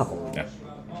 Oh, wow. Yeah.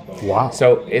 Wow.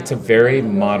 So it's a very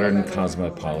modern,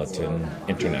 cosmopolitan,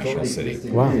 international city.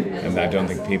 Wow. And I don't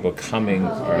think people coming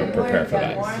are prepared for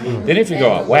that. Then if you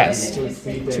go out west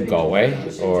to Galway,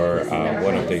 or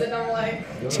one of the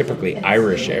typically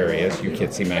Irish areas, you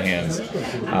can't see my hands.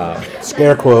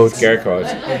 Scare quotes. Scare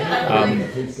quotes.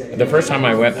 The first time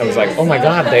I went, I was like, oh my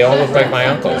God, they all look like my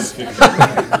uncles.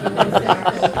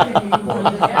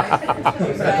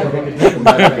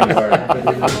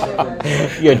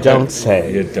 You don't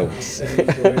say. You don't say.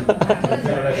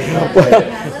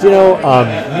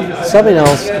 Well, something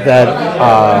else that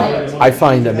I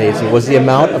find amazing was the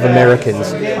amount of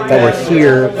Americans that were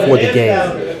here for the game.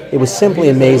 It was simply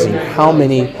amazing how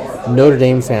many Notre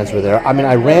Dame fans were there. I mean,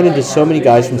 I ran into so many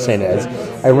guys from St. Ed's.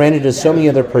 I ran into so many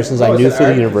other persons I knew through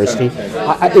the university.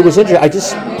 It was interesting. I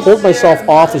just pulled myself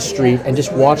off the street and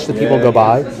just watched the people go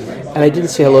by. And I didn't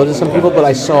say hello to some people, but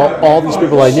I saw all these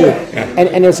people I knew.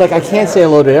 And it's like, I can't say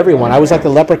hello to everyone. I was like the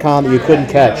leprechaun that you couldn't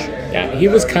catch. Yeah, he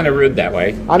was kind of rude that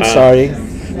way. I'm sorry.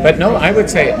 But no, I would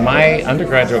say my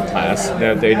undergraduate class,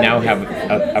 they now have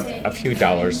a few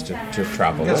dollars to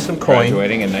travel with. Some coin.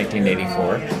 Graduating in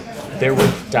 1984. There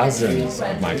were dozens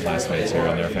of my classmates here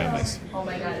and their families.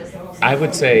 I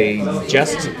would say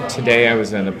just today I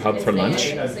was in a pub for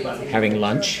lunch, having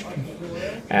lunch.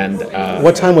 And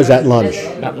What time was that lunch?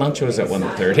 that lunch was at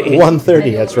 1:30.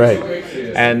 1:30, that's right.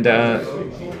 And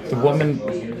the woman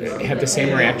had the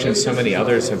same reaction so many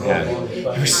others have had.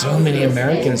 There were so many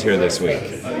Americans here this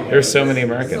week. There were so many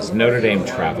Americans. Notre Dame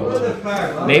traveled.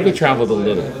 Navy traveled a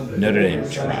little. Notre Dame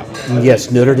traveled. Yes,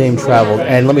 Notre Dame traveled.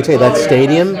 And let me tell you, that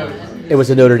stadium, it was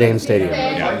a Notre Dame stadium.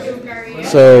 Yeah.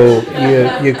 So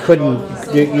you couldn't,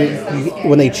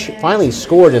 when they finally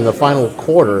scored in the final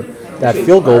quarter, that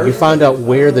field goal, we found out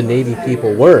where the Navy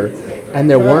people were, and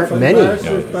there weren't many. No,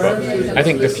 well, I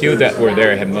think the few that were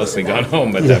there had mostly gone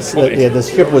home at that point. Yeah, the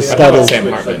ship was How about scuttled, Sam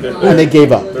Hartman? and they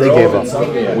gave up. They gave up.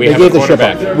 We They have gave a the ship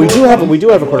quarterback up. We do have a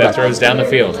that quarterback. throws down the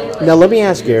field. Now let me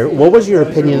ask you, what was your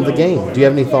opinion of the game? Do you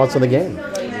have any thoughts on the game?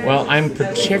 Well, I'm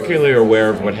particularly aware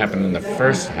of what happened in the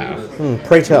first half.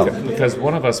 Pray tell. Because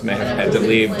one of us may have had to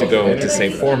leave to go to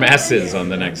say 4 masses on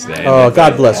the next day. Oh,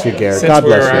 God bless you, Garrett. Since God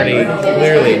we're bless already, you.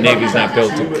 clearly, Navy's not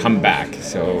built to come back.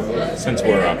 So since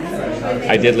we're up,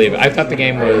 I did leave. I thought the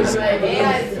game was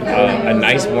a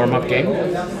nice warm-up game.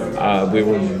 We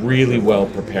were really well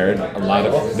prepared.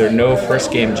 There are no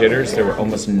first-game jitters. There were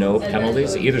almost no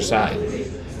penalties either side.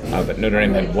 But Notre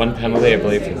Dame had 1 penalty, I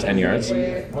believe, for 10 yards.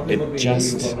 It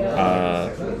just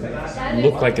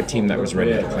looked like a team that was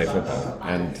ready to play football,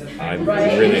 and I'm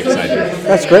really excited.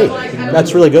 That's great.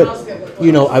 That's really good.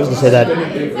 You know, I was going to say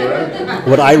that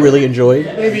what I really enjoyed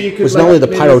was not only the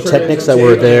pyrotechnics that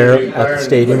were there at the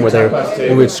stadium where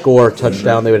we would score a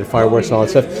touchdown, they would have fireworks and all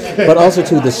that stuff, but also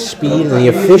too the speed and the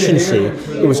efficiency.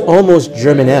 It was almost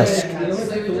Germanesque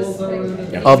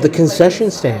of the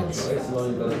concession stands.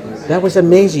 That was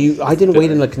amazing. I didn't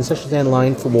wait in the concession stand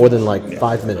line for more than like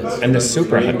 5 minutes. And the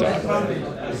super hot dog.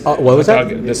 What was that?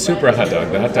 The super hot dog.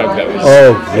 The hot dog that was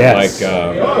yes.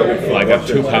 like a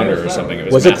 2-pounder or something.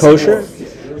 It was massive. It kosher?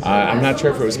 I'm not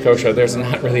sure if it was kosher. There's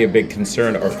not really a big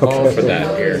concern or call for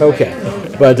that here. Okay.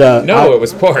 But no, it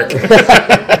was pork.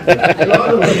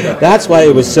 That's why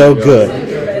it was so good.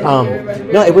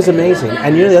 No, it was amazing.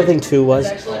 And you know the other thing too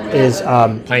is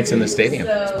pints in the stadium.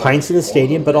 Pints in the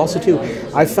stadium, but also too,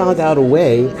 I found out a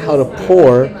way how to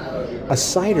pour a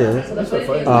cider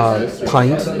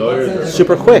pint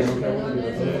super quick.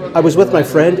 I was with my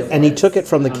friend, and he took it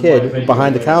from the kid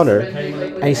behind the counter,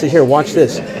 and he said, "Here, watch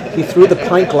this." He threw the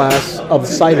pint glass of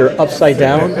cider upside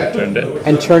down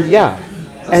and turned,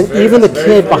 And even the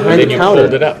kid behind the counter,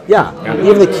 pulled it up.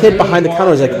 Even the kid behind the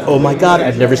counter was like, "Oh my God,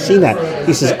 I've never seen that."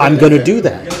 He says, "I'm going to do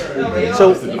that."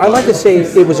 So I like to say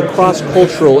it was a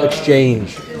cross-cultural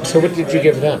exchange. So what did you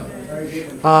give them?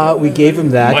 We gave him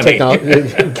that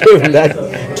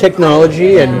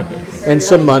technology and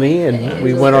some money, and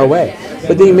we went our way.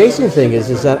 But the amazing thing is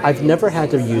that I've never had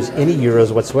to use any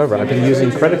euros whatsoever. I've been using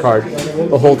credit card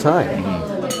the whole time.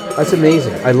 That's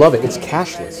amazing. I love it. It's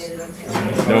cashless.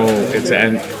 No,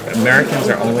 and Americans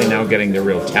are only now getting the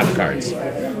real tap cards.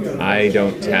 I've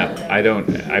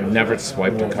never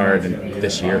swiped a card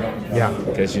this year. Yeah.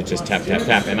 Because you just tap,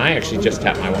 and I actually just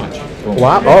tap my watch. Boom.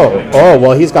 Wow.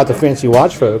 Well, he's got the fancy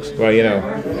watch, folks. Well,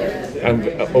 I'm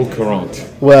au courant.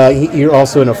 Well, you're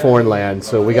also in a foreign land,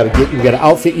 so we got to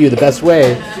outfit you the best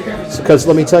way. Because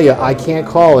let me tell you, I can't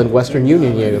call in Western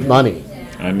Union money.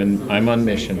 I'm on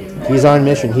mission. He's on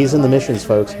mission. He's in the missions,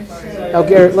 folks. Now,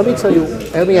 Garrett, let me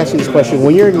ask you this question.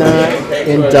 When you're not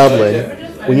in Dublin,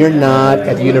 when you're not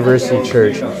at the University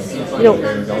Church,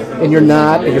 and you're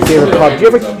not at your favorite pub, do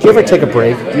you ever take a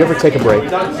break?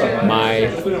 My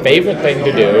favorite thing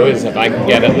to do is, if I can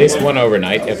get at least one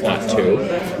overnight, if not 2,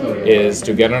 is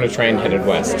to get on a train headed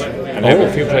west. And I have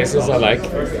a few places I like.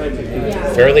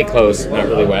 Fairly close, not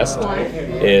really west,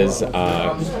 is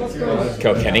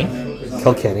Kilkenny.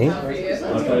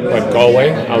 But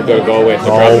Galway, I'll go to Galway at the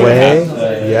drop of a hat.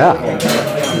 Yeah.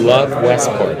 Love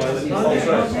Westport.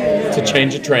 It's a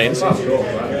change of trains,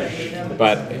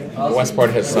 but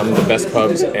Westport has some of the best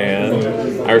pubs and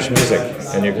Irish music,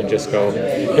 and you can just go.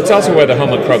 It's also where the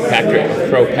home of Croagh Patrick.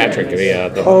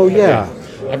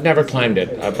 I've never climbed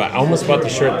it, but I almost bought the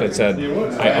shirt that said,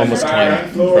 "I almost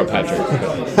climbed Croagh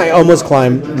Patrick." I almost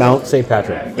climbed Mount St.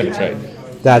 Patrick. That's right.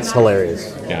 That's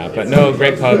hilarious. Yeah, but no,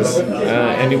 great pubs.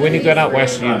 And when you get out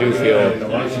west, you do feel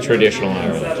traditional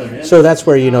Ireland. So that's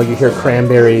where, you hear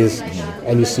cranberries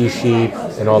and you see sheep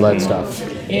and all that stuff.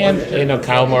 And,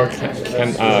 Kylemore,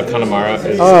 Connemara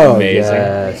is amazing.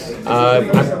 Yes.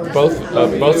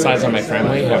 Both sides of my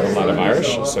family have a lot of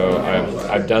Irish, so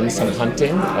I've done some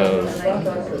hunting of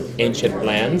ancient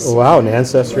lands. Wow, and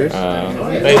ancestors.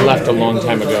 They left a long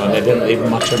time ago, and they didn't leave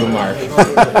much of a mark.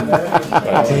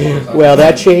 Well,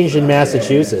 that changed in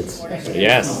Massachusetts.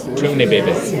 Yes, too many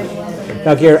babies.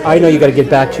 Now, Garrett, I know you got to get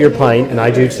back to your pint, and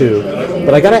I do too.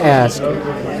 But I got to ask,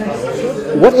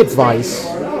 what advice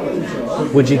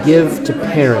would you give to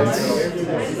parents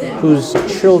whose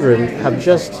children have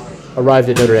just arrived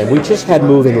at Notre Dame? We just had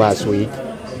moving last week.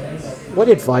 What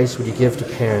advice would you give to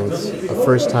parents of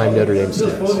first-time Notre Dame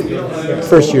students,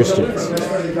 first-year students?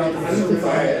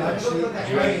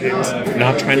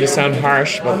 Not trying to sound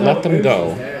harsh, but let them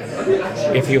go.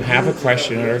 If you have a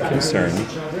question or a concern,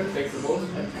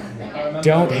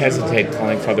 don't hesitate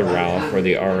calling Father Ralph or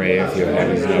the RA if you have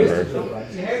his number.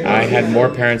 I had more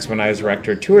parents when I was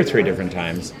rector 2 or 3 different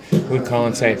times who would call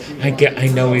and say, I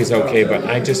know he's okay, but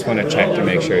I just want to check to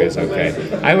make sure he's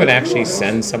okay. I would actually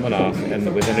send someone off,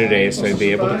 and within a day, so he'd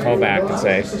be able to call back and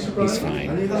say, he's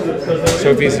fine.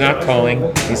 So if he's not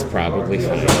calling, he's probably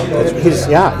fine.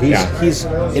 He's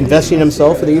investing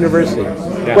himself in the university.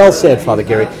 Yeah. Well said, Father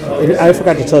Gary. And I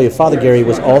forgot to tell you, Father Gary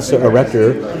was also a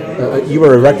rector. You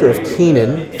were a rector of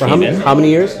Keenan for how many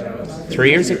years? 3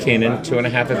 years at Keenan,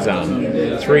 2.5 at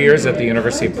Zom, 3 years at the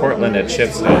University of Portland at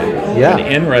Shipstone, Yeah.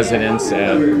 and in residence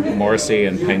at Morrissey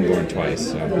and Pangbourne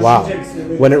twice. So. Wow.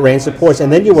 When it rains, it pours. And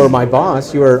then you were my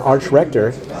boss. You were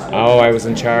arch-rector. Oh, I was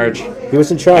in charge. He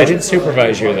was in charge. I didn't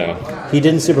supervise you, though. He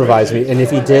didn't supervise me. And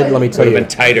if he did, let me tell Would you. have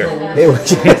been tighter. It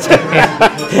was-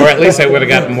 Or at least I would have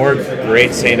gotten more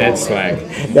great St. Ed swag.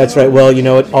 That's right. Well, you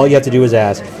know what? All you have to do is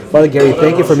ask. Father Gary,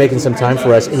 thank you for making some time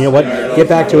for us. And you know what? Get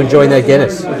back to enjoying that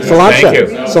Guinness. Cilantro. Thank you.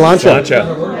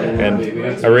 Cilantro. And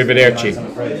arrivederci.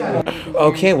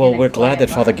 Okay, well, we're glad that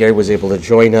Father Gary was able to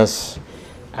join us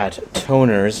at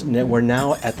Toner's. We're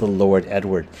now at the Lord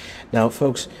Edward. Now,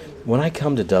 folks, when I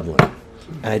come to Dublin,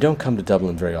 and I don't come to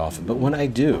Dublin very often, but when I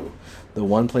do, the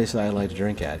one place that I like to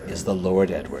drink at is the Lord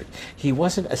Edward. He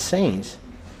wasn't a saint,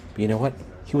 but you know what?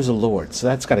 He was a lord, so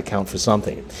that's got to count for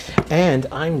something. And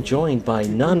I'm joined by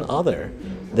none other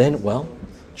than, well,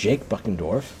 Jake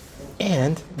Buckendorf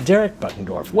and Derek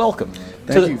Buckendorf. Welcome.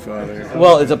 Thank you, Father.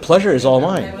 Well, it's a pleasure. It's all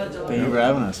mine. Thank you for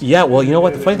having us. Yeah, well, you know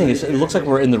what? The funny thing is, it looks like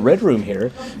we're in the red room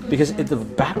here because the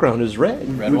background is red.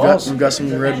 We've got some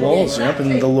red walls. Yep,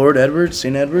 and the Lord Edward,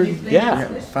 St. Edward. Yeah.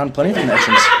 Found plenty of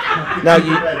connections.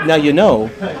 Now you know,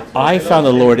 I found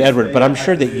the Lord Edward, but I'm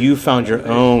sure that you found your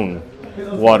own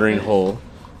watering hole.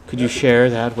 Could you share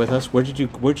that with us? Where did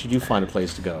you find a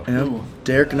place to go? Yep.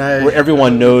 Derek and I. Where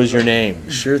everyone knows your name.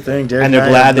 Sure thing, Derek. And they're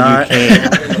glad that you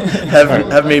came.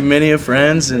 have made many of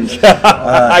friends, and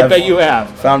I bet you have.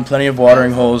 Found plenty of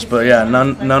watering holes, but yeah,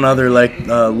 none other like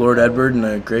Lord Edward, and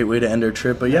a great way to end our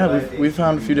trip. But yeah, we've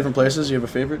found a few different places. You have a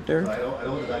favorite, Derek?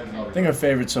 I think our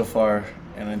favorite so far,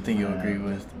 and I think you'll agree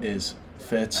with, is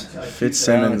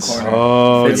Fitzsimmons.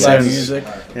 Oh, Good yes. live music.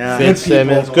 Yeah.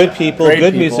 Fitzsimmons, good people, Great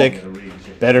good people. music,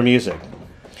 better music.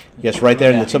 Yes, right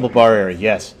there in the Temple Bar area.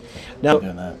 Yes.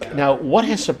 Now, what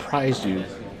has surprised you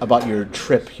about your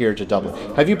trip here to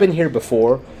Dublin? Have you been here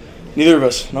before? Neither of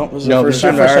us. No, this is No, our this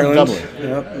first is time your to first time in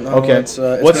Ireland. Dublin. Yep. No, Okay. It's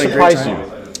What been a great surprised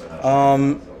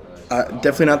time. you?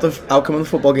 Definitely not the outcome of the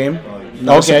football game.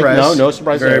 No Okay, surprise. no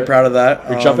surprise Very there. proud of that.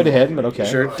 You're jumping ahead, but okay.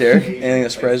 Sure, Derek. Anything that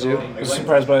surprised you? I was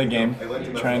surprised by the game,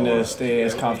 trying to stay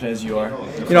as confident as you are.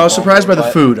 You know, I was surprised by the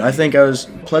But- food. I think I was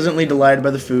pleasantly delighted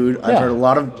by the food. I've Yeah. heard a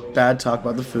lot of bad talk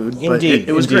about the food, but Indeed,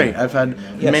 it was indeed. great. I've had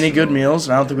Yes. many good meals,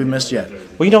 and I don't think we missed yet.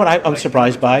 Well, you know what I'm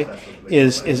surprised by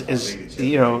is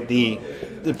you know the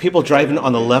people driving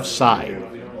on the left side.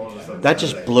 That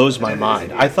just blows my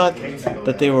mind. I thought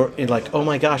that they were like, oh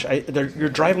my gosh, you're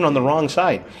driving on the wrong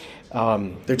side.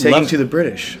 They're taking to the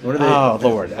British. What are they? Oh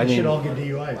Lord! I mean, should all get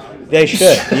DUIs. they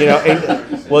should. You know.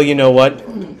 Well, you know what?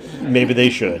 Maybe they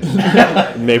should.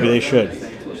 Maybe they should.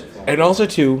 And also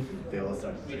too,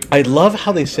 I love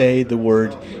how they say the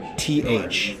word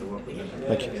 "th,"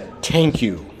 like "thank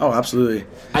you." Oh, absolutely.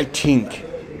 I think.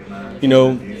 You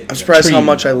know. I'm surprised how tree.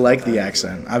 much I like the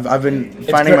accent. I've been It's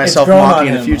finding gr- myself it's grown mocking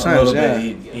on it a few him times. little Yeah.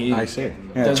 bit. He I see.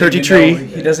 Yeah. doesn't Turkey even tree. know-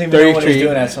 He doesn't even Turkey know what he's tree.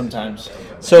 doing at sometimes.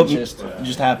 So- it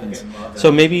just happens. So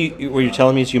maybe what you're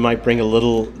telling me is you might bring a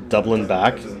little Dublin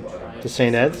back to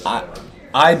St. Ed's?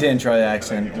 I didn't try the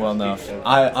accent well enough.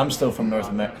 I'm still from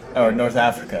North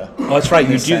Africa. Oh, that's right.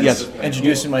 In You a do, sense. yes.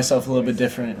 Introducing myself a little bit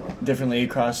differently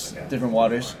across different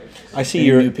waters. I see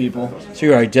meeting you're new people. So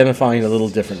you're identifying a little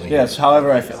differently. Yes,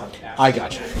 however I feel. I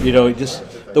got you. You know, just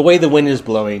the way the wind is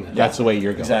blowing, that's the way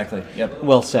you're going. Exactly. Yep.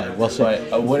 Well said. Well said.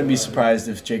 But I wouldn't be surprised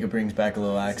if Jacob brings back a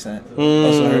little accent.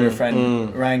 Also heard her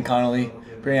friend Ryan Connolly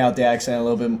bring out the accent a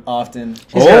little bit often.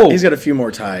 He's got a few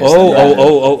more ties.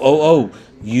 Oh.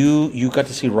 You got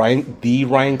to see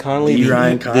Ryan Connolly,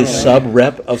 Ryan the Connolly. sub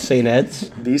rep of St. Ed's.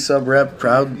 The sub rep,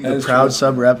 proud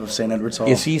sub rep of St. Edward's Hall.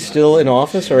 Is he still in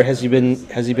office, or has he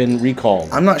been recalled?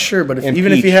 I'm not sure, but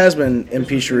even if he has been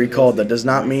impeached or recalled, that does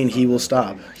not mean he will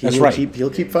stop. That's right.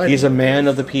 He'll keep fighting. He's a man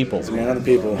of the people. man of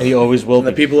the people. And he always will And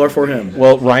the be. people are for him.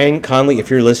 Well, Ryan Conley, if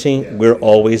you're listening, we're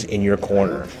always in your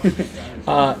corner.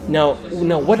 Now,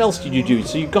 what else did you do?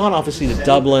 So you've gone obviously to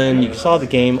Dublin. You saw the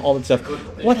game, all that stuff.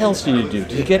 What else did you do?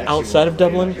 Did you get outside of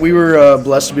Dublin? We were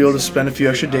blessed to be able to spend a few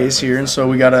extra days here, and so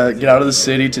we got to get out of the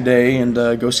city today and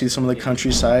go see some of the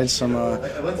countryside, some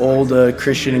old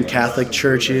Christian and Catholic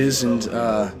churches and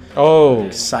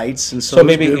sites. And so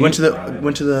maybe went to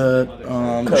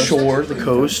the shore, the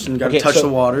coast, and got to touch the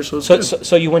water.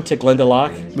 So you went to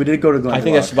Glendalough? We did go to Glendalough. I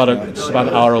think that's about an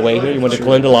hour away here. You went to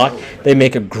Glendalough. They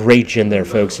make a great gin there,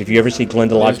 folks. If you ever see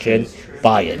Glendalough gin,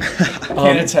 buy it.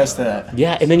 Can attest to that.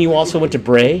 Yeah, and then you also went to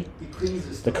Bray,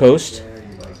 the coast,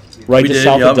 right we to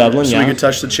south of Dublin. So we could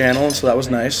touch the channel, so that was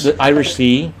nice. The Irish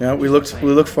Sea. Yeah, we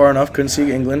looked far enough, couldn't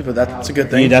see England, but that's a good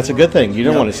thing. Yeah, that's a good thing. You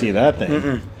don't want to see that thing.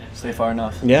 Mm-mm. Stay far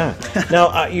enough. Yeah.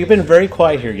 Now you've been very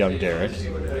quiet here, young Derek.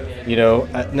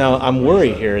 Now I'm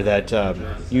worried here that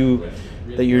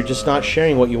you're just not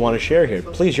sharing what you want to share here.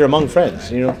 Please, you're among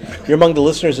friends. You're among the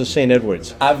listeners of St.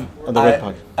 Edward's. I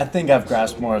think I've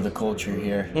grasped more of the culture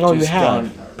here. Oh, you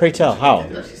have. Pray tell, how?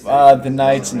 The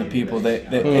nights and the people.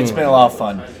 It's been a lot of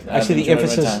fun. I see the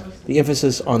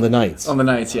emphasis on the nights. On the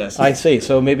nights, yes. I see.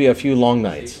 So maybe a few long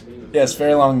nights. Yes,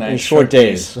 very long nights. And short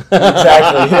days.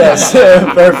 Exactly. Yes.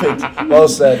 Perfect. Well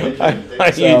said.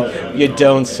 You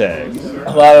don't say.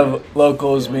 A lot of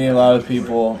locals, meeting a lot of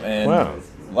people, and wow.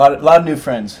 A lot of new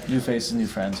friends, new faces, new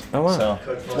friends. Oh, wow. So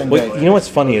it's been great. You know what's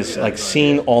funny is like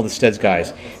seeing all the Steds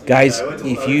guys. Guys,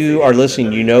 if you are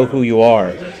listening, you know who you are.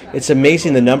 It's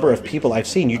amazing the number of people I've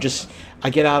seen. I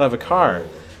get out of a car,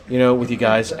 with you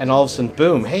guys, and all of a sudden,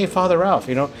 boom, hey, Father Ralph,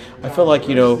 I feel like,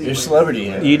 you're a celebrity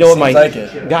here. You know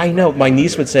what I know, my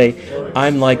niece would say,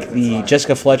 I'm like the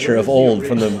Jessica Fletcher of old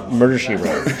from the Murder, She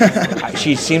Wrote.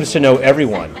 She seems to know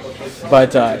everyone.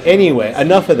 But anyway,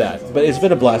 enough of that. But it's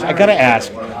been a blast. I gotta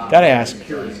ask,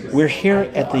 we're here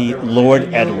at the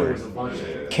Lord Edward.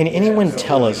 Can anyone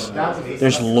tell us,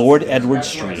 there's Lord Edward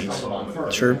Street.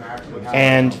 Sure.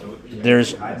 And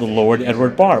there's the Lord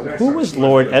Edward Bar. Who was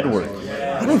Lord Edward?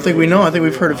 I don't think we know. I think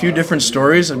we've heard a few different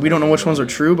stories, and we don't know which ones are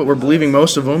true, but we're believing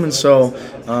most of them, and so...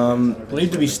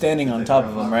 believed to be standing on top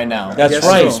of them right now. That's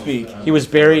right. So speak. He was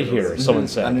buried here, someone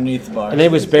said. Underneath the bar. And then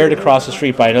he was buried across the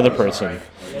street by another person.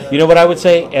 You know what I would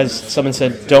say? As someone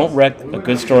said, don't wreck a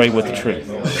good story with the truth.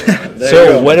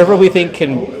 So whatever we think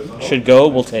should go,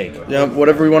 we'll take. Yeah,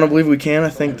 whatever we want to believe we can. I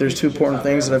think there's two important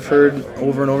things that I've heard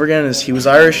over and over again is he was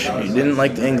Irish, and he didn't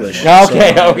like the English.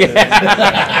 Okay.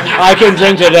 I can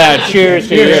drink to that. Cheers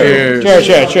to you.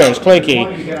 Cheers. Clinky.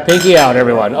 Pinky out,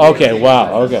 everyone. Okay,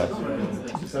 wow, okay.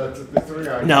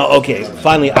 Now, okay,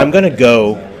 finally, I'm going to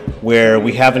go where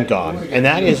we haven't gone, and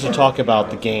that is to talk about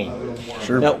the game.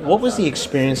 Sure. Now, what was the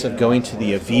experience of going to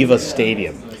the Aviva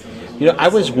Stadium? I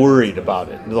was worried about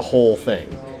it, the whole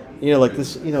thing. Like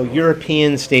this,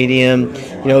 European stadium,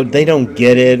 they don't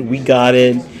get it. We got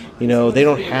it. They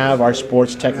don't have our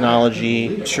sports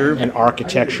technology and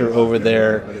architecture over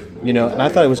there. And I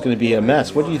thought it was going to be a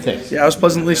mess. What do you think? Yeah, I was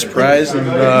pleasantly surprised with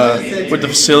the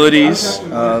facilities,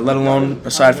 let alone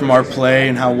aside from our play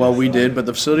and how well we did. But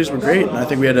the facilities were great, and I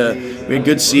think we had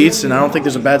good seats, and I don't think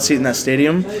there's a bad seat in that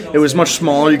stadium. It was much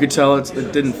smaller. You could tell it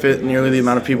didn't fit nearly the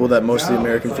amount of people that most of the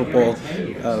American football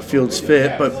fields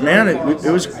fit. But man,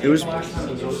 it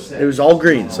was all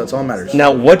green, so that's all that matters.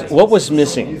 Now, what was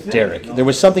missing, Derek? There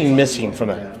was something missing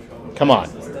from it. Come on.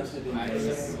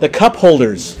 The cup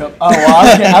holders. Oh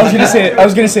well, I was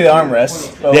gonna say the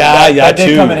armrests. That did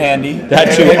too. come in handy.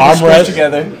 That too. Armrests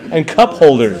together and cup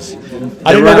holders.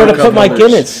 I didn't know where to put my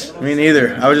Guinness. Me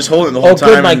neither. I was just holding it the whole time.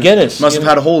 Oh, good, my Guinness. Must have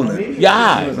had a hole in it.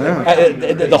 Yeah.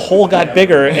 The hole got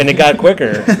bigger and it got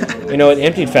quicker. It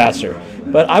emptied faster.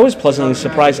 But I was pleasantly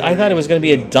surprised. I thought it was going to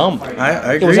be a dump.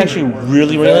 I agree. It was actually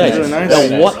really, really nice. Really nice.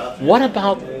 Now, what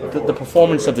about the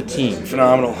performance of the team?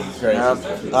 Phenomenal. Great.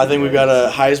 I think we've got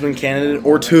a Heisman candidate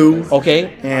or two.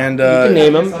 Okay. And you can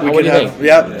name them. We could have.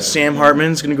 Yeah, Sam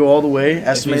Hartman's going to go all the way.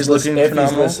 Estimate's looking phenomenal. If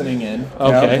he's listening in.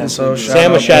 Okay. Yeah, so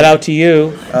Sam, a shout out to you.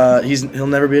 He'll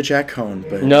never be a Jack Cohn,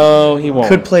 but no, he won't.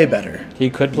 Could play better. He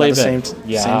could play better.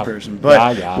 Same person.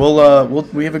 But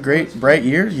we have a great, bright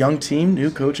year. Young team, new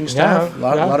coaching staff. A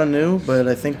lot of new, but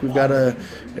I think we've got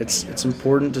it's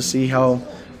important to see how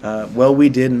well we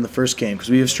did in the first game, because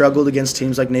we have struggled against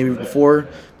teams like Navy before,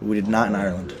 but we did not in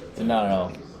Ireland. Did not at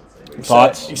all.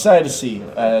 Thoughts? Excited to see,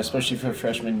 especially for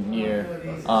freshman year,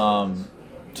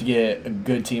 to get a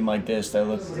good team like this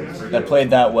that played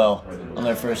that well on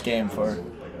their first game for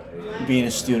being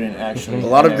a student, actually. A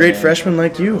lot of great freshmen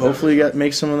like you. Hopefully you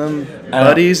make some of them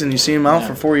buddies, and you see them out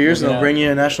for 4 years, and they'll bring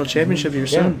you a national championship here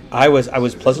soon. I was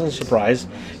pleasantly surprised.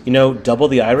 Double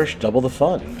the Irish, double the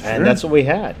fun, and that's what we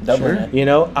had. Dublin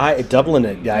it. Dublin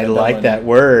it. I like that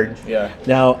word. Yeah.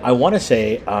 Now I want to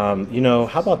say, how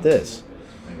about this,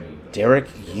 Derek?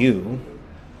 You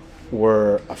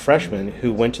were a freshman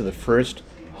who went to the first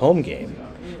home game.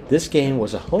 This game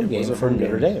was a home game for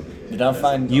Notre Dame. You don't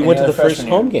find You any went to other the first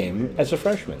freshman home here. game as a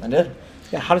freshman. I did.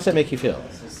 Yeah, how does that make you feel?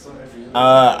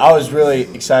 I was really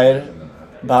excited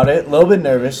about it. A little bit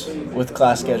nervous with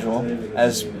class schedule,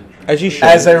 as As you should.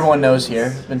 everyone knows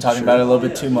here. Been talking about it a little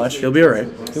bit too much. He'll be all right.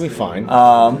 You'll be fine.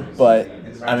 But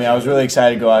I mean, I was really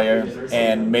excited to go out here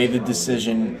and made the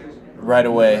decision right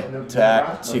away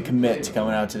to commit to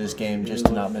coming out to this game just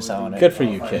to not miss out on it. Good for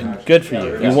you, kid. Good for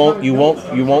you. You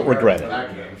won't regret it.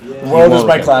 The world is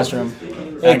my regret it. classroom.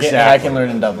 Exactly. I can learn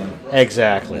in Dublin.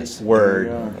 Exactly.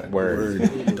 Word.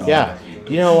 Yeah.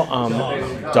 You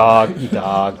know, dog.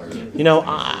 You know,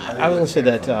 I was gonna say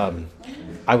that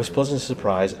I was pleasantly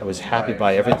surprised. I was happy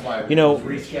by everything. You know,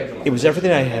 it was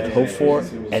everything I had hoped for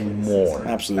and more.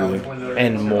 Absolutely.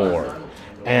 And more.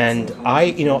 And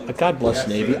God bless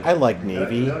Navy. I like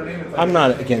Navy. I'm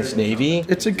not against Navy.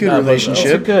 It's a good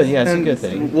relationship. It's a and good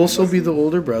thing. We'll still be the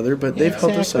older brother, but they've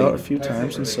helped us exactly. out a few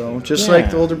times, and so just like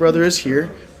the older brother is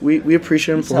here, we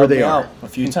appreciate them for who Helped they me are. out a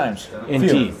few times.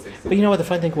 Indeed. But you know what the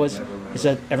fun thing was? Is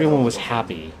that everyone was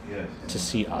happy to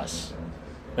see us.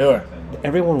 They were.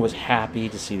 Everyone was happy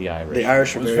to see the Irish. The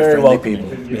Irish are It was very, very friendly welcoming.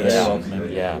 people. Very Yeah.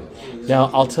 welcoming. Yeah. Now,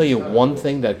 I'll tell you one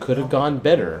thing that could have gone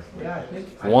better.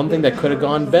 One thing that could have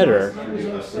gone better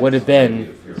would have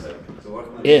been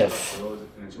if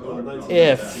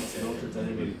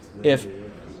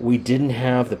we didn't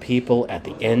have the people at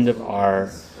the end of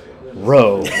our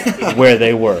row where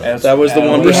they were. That was the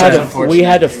And 1%. We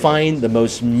had to find the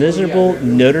most miserable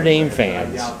Notre Dame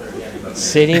fans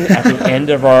sitting at the end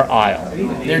of our aisle.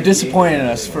 They're disappointed in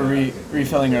us for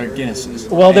refilling our Guinnesses.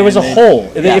 Well, there was a And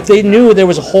hole. If they knew there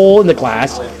was a hole in the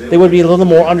glass, they would be a little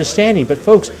more understanding. But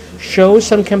folks, show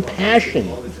some compassion,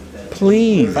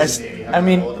 please. I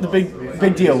mean, the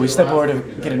big deal. We step over to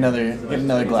get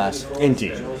another glass.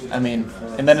 Indeed. I mean,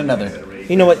 and then another.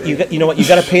 You know what? You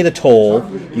got to pay the toll.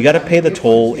 You got to pay the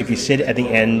toll if you sit at the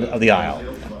end of the aisle,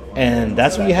 and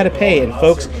that's what you had to pay. And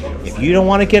folks, if you don't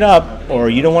want to get up or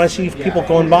you don't want to see people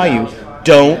going by you,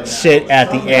 don't sit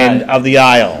at the end of the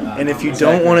aisle. And if you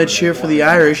don't want to cheer for the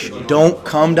Irish, don't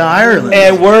come to Ireland.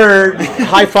 And we're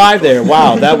high five there.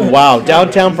 Wow,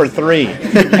 downtown for 3,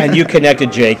 and you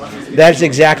connected, Jake. That's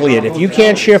exactly it. If you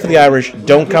can't cheer for the Irish,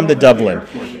 don't come to Dublin.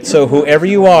 So whoever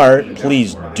you are,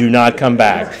 please do not come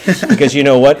back, because you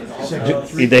know what?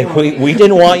 We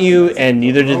didn't want you, and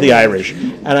neither did the Irish,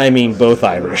 and I mean both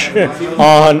Irish,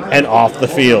 on and off the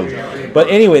field. But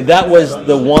anyway, that was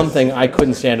the one thing I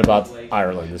couldn't stand about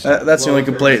Ireland this year. That's the only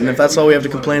complaint, and if that's all we have to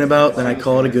complain about, then I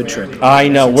call it a good trip. I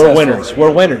know, we're winners. We're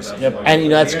winners.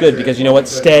 And that's good, because you know what?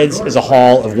 Steds is a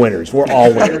hall of winners. We're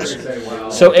all winners.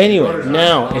 So anyway,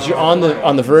 now, as you're on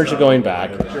the verge of going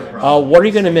back, what are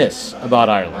you going to miss about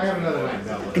Ireland?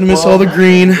 Gonna miss all the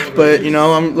green, but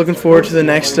I'm looking forward to the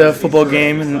next football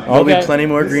game, and there'll be plenty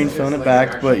more green filling it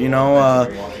back. But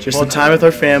just the time with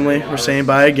our family. We're saying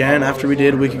bye again after we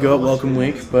did a week ago at Welcome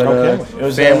Week. But It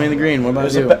was family in the green. What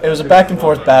about you? It was a back and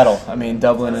forth battle. I mean,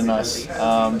 Dublin and us.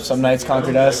 Some nights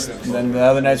conquered us, and then the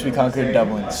other nights we conquered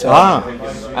Dublin. So,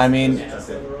 I mean,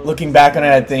 looking back on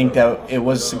it, I think that it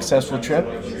was a successful trip,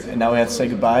 and now we have to say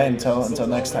goodbye until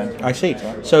next time. I see.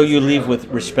 So you leave with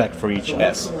respect for each other.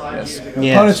 Yes.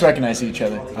 Yes. Opponents recognize each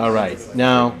other. All right.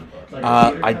 Now,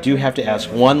 I do have to ask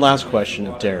one last question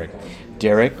of Derek.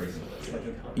 Derek,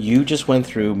 you just went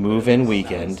through move-in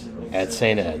weekend at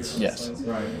St. Ed's. Yes.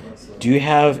 Do you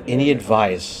have any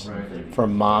advice for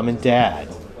mom and dad,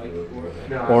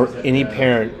 or any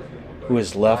parent who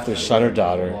has left their son or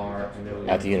daughter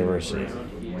at the university?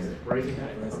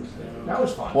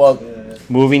 Well,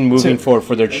 Moving forward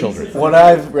for their children. what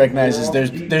I've recognized is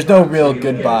there's no real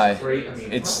goodbye.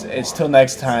 It's till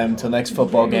next time, till next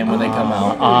football game when they come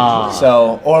out.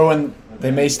 So, or when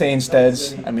they may stay in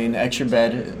Steds. I mean, extra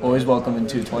bed, always welcome in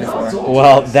 224.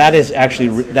 Well, that is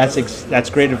actually that's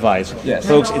great advice. Yes.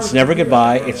 Folks, it's never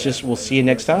goodbye. It's just we'll see you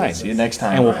next time. See you next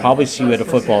time. And we'll probably see you at a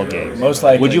football game. Most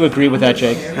likely. Would you agree with that,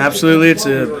 Jake? Absolutely, it's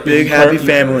a big happy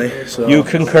family. So You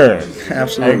concur.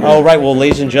 absolutely. All right, well,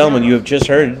 ladies and gentlemen, you have just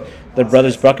heard the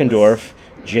brothers Buckendorf,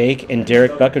 Jake and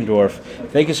Derek Buckendorf.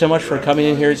 Thank you so much for coming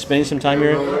in here, spending some time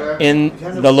here in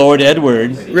the Lord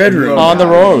Edward Red Room. on the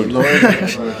road.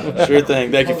 Sure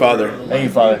thing. Thank you, Father. Thank you,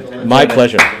 Father. My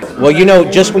pleasure. Well,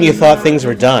 just when you thought things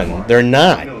were done, they're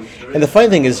not. And the funny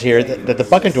thing is here that the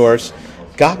Buckendorfs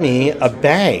got me a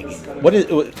bag. What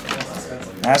is?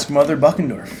 Ask Mother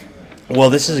Buckendorf. Well,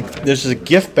 this is a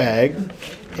gift bag,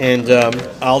 and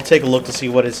I'll take a look to see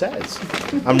what it says.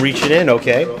 I'm reaching in,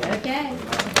 okay? Okay.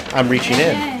 I'm reaching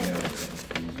in.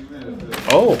 Okay.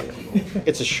 Oh,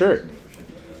 it's a shirt.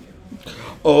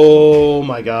 Oh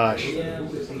my gosh.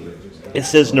 It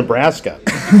says Nebraska.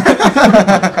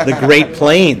 The Great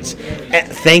Plains.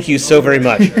 Thank you so very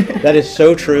much. That is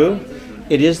so true.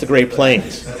 It is the Great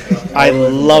Plains. I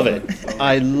love it.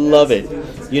 I love it.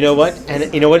 You know what?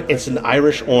 And you know what? It's an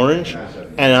Irish orange,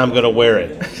 and I'm going to wear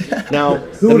it. Now,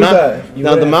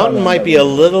 the mountain might be a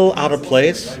little out of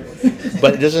place,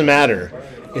 but it doesn't matter.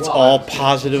 It's all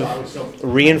positive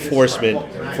reinforcement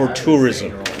for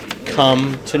tourism.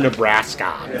 Come to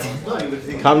Nebraska.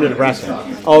 Come to Nebraska.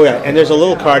 Oh yeah, and there's a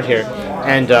little card here,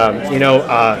 and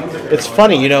it's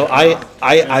funny.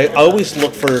 I always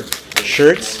look for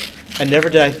shirts, and never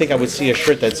did I think I would see a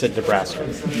shirt that said Nebraska.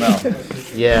 No.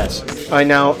 Yes.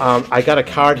 I got a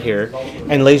card here,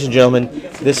 and ladies and gentlemen,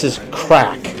 this is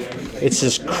crack. It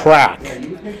says crack,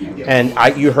 and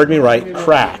you heard me right,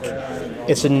 crack.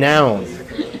 It's a noun,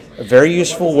 a very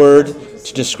useful word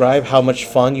to describe how much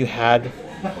fun you had.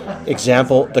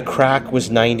 Example, the crack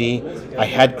was 90. I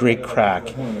had great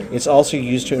crack. It's also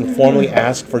used to informally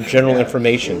ask for general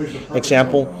information.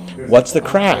 Example, what's the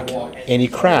crack? Any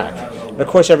crack? And of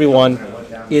course, everyone,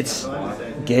 it's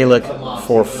Gaelic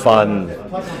for fun.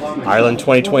 Ireland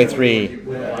 2023.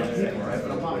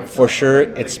 For sure,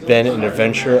 it's been an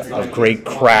adventure of great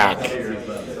crack.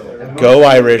 Go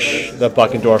Irish, the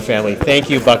Buckendorf family. Thank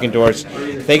you, Buckendorfs.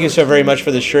 Thank you so very much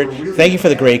for the shirt. Thank you for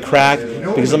the great crack,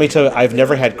 because let me tell you, I've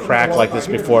never had crack like this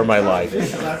before in my life.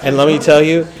 And let me tell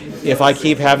you, if I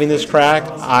keep having this crack,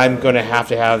 I'm going to have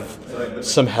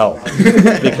some help,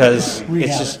 because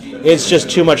it's just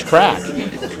too much crack.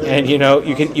 And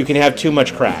you can have too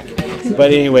much crack.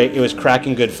 But anyway, it was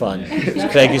cracking good fun.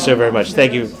 Thank you so very much.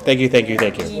 Thank you.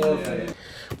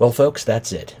 Well, folks,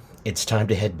 that's it. It's time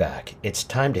to head back. It's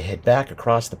time to head back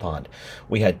across the pond.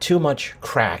 We had too much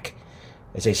crack,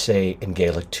 as they say in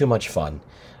Gaelic, too much fun.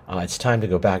 It's time to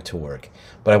go back to work.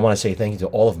 But I want to say thank you to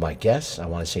all of my guests. I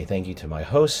want to say thank you to my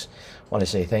hosts. I want to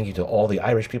say thank you to all the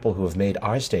Irish people who have made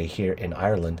our stay here in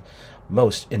Ireland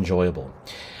most enjoyable.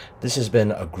 This has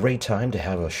been a great time to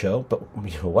have a show, but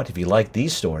you know what? If you like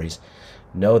these stories,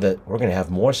 know that we're going to have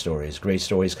more stories, great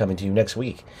stories coming to you next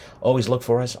week. Always look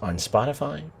for us on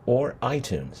Spotify or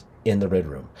iTunes in the Red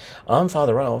Room. I'm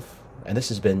Father Ralph, and this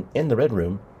has been In the Red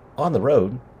Room, on the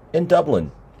road in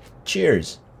Dublin.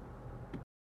 Cheers.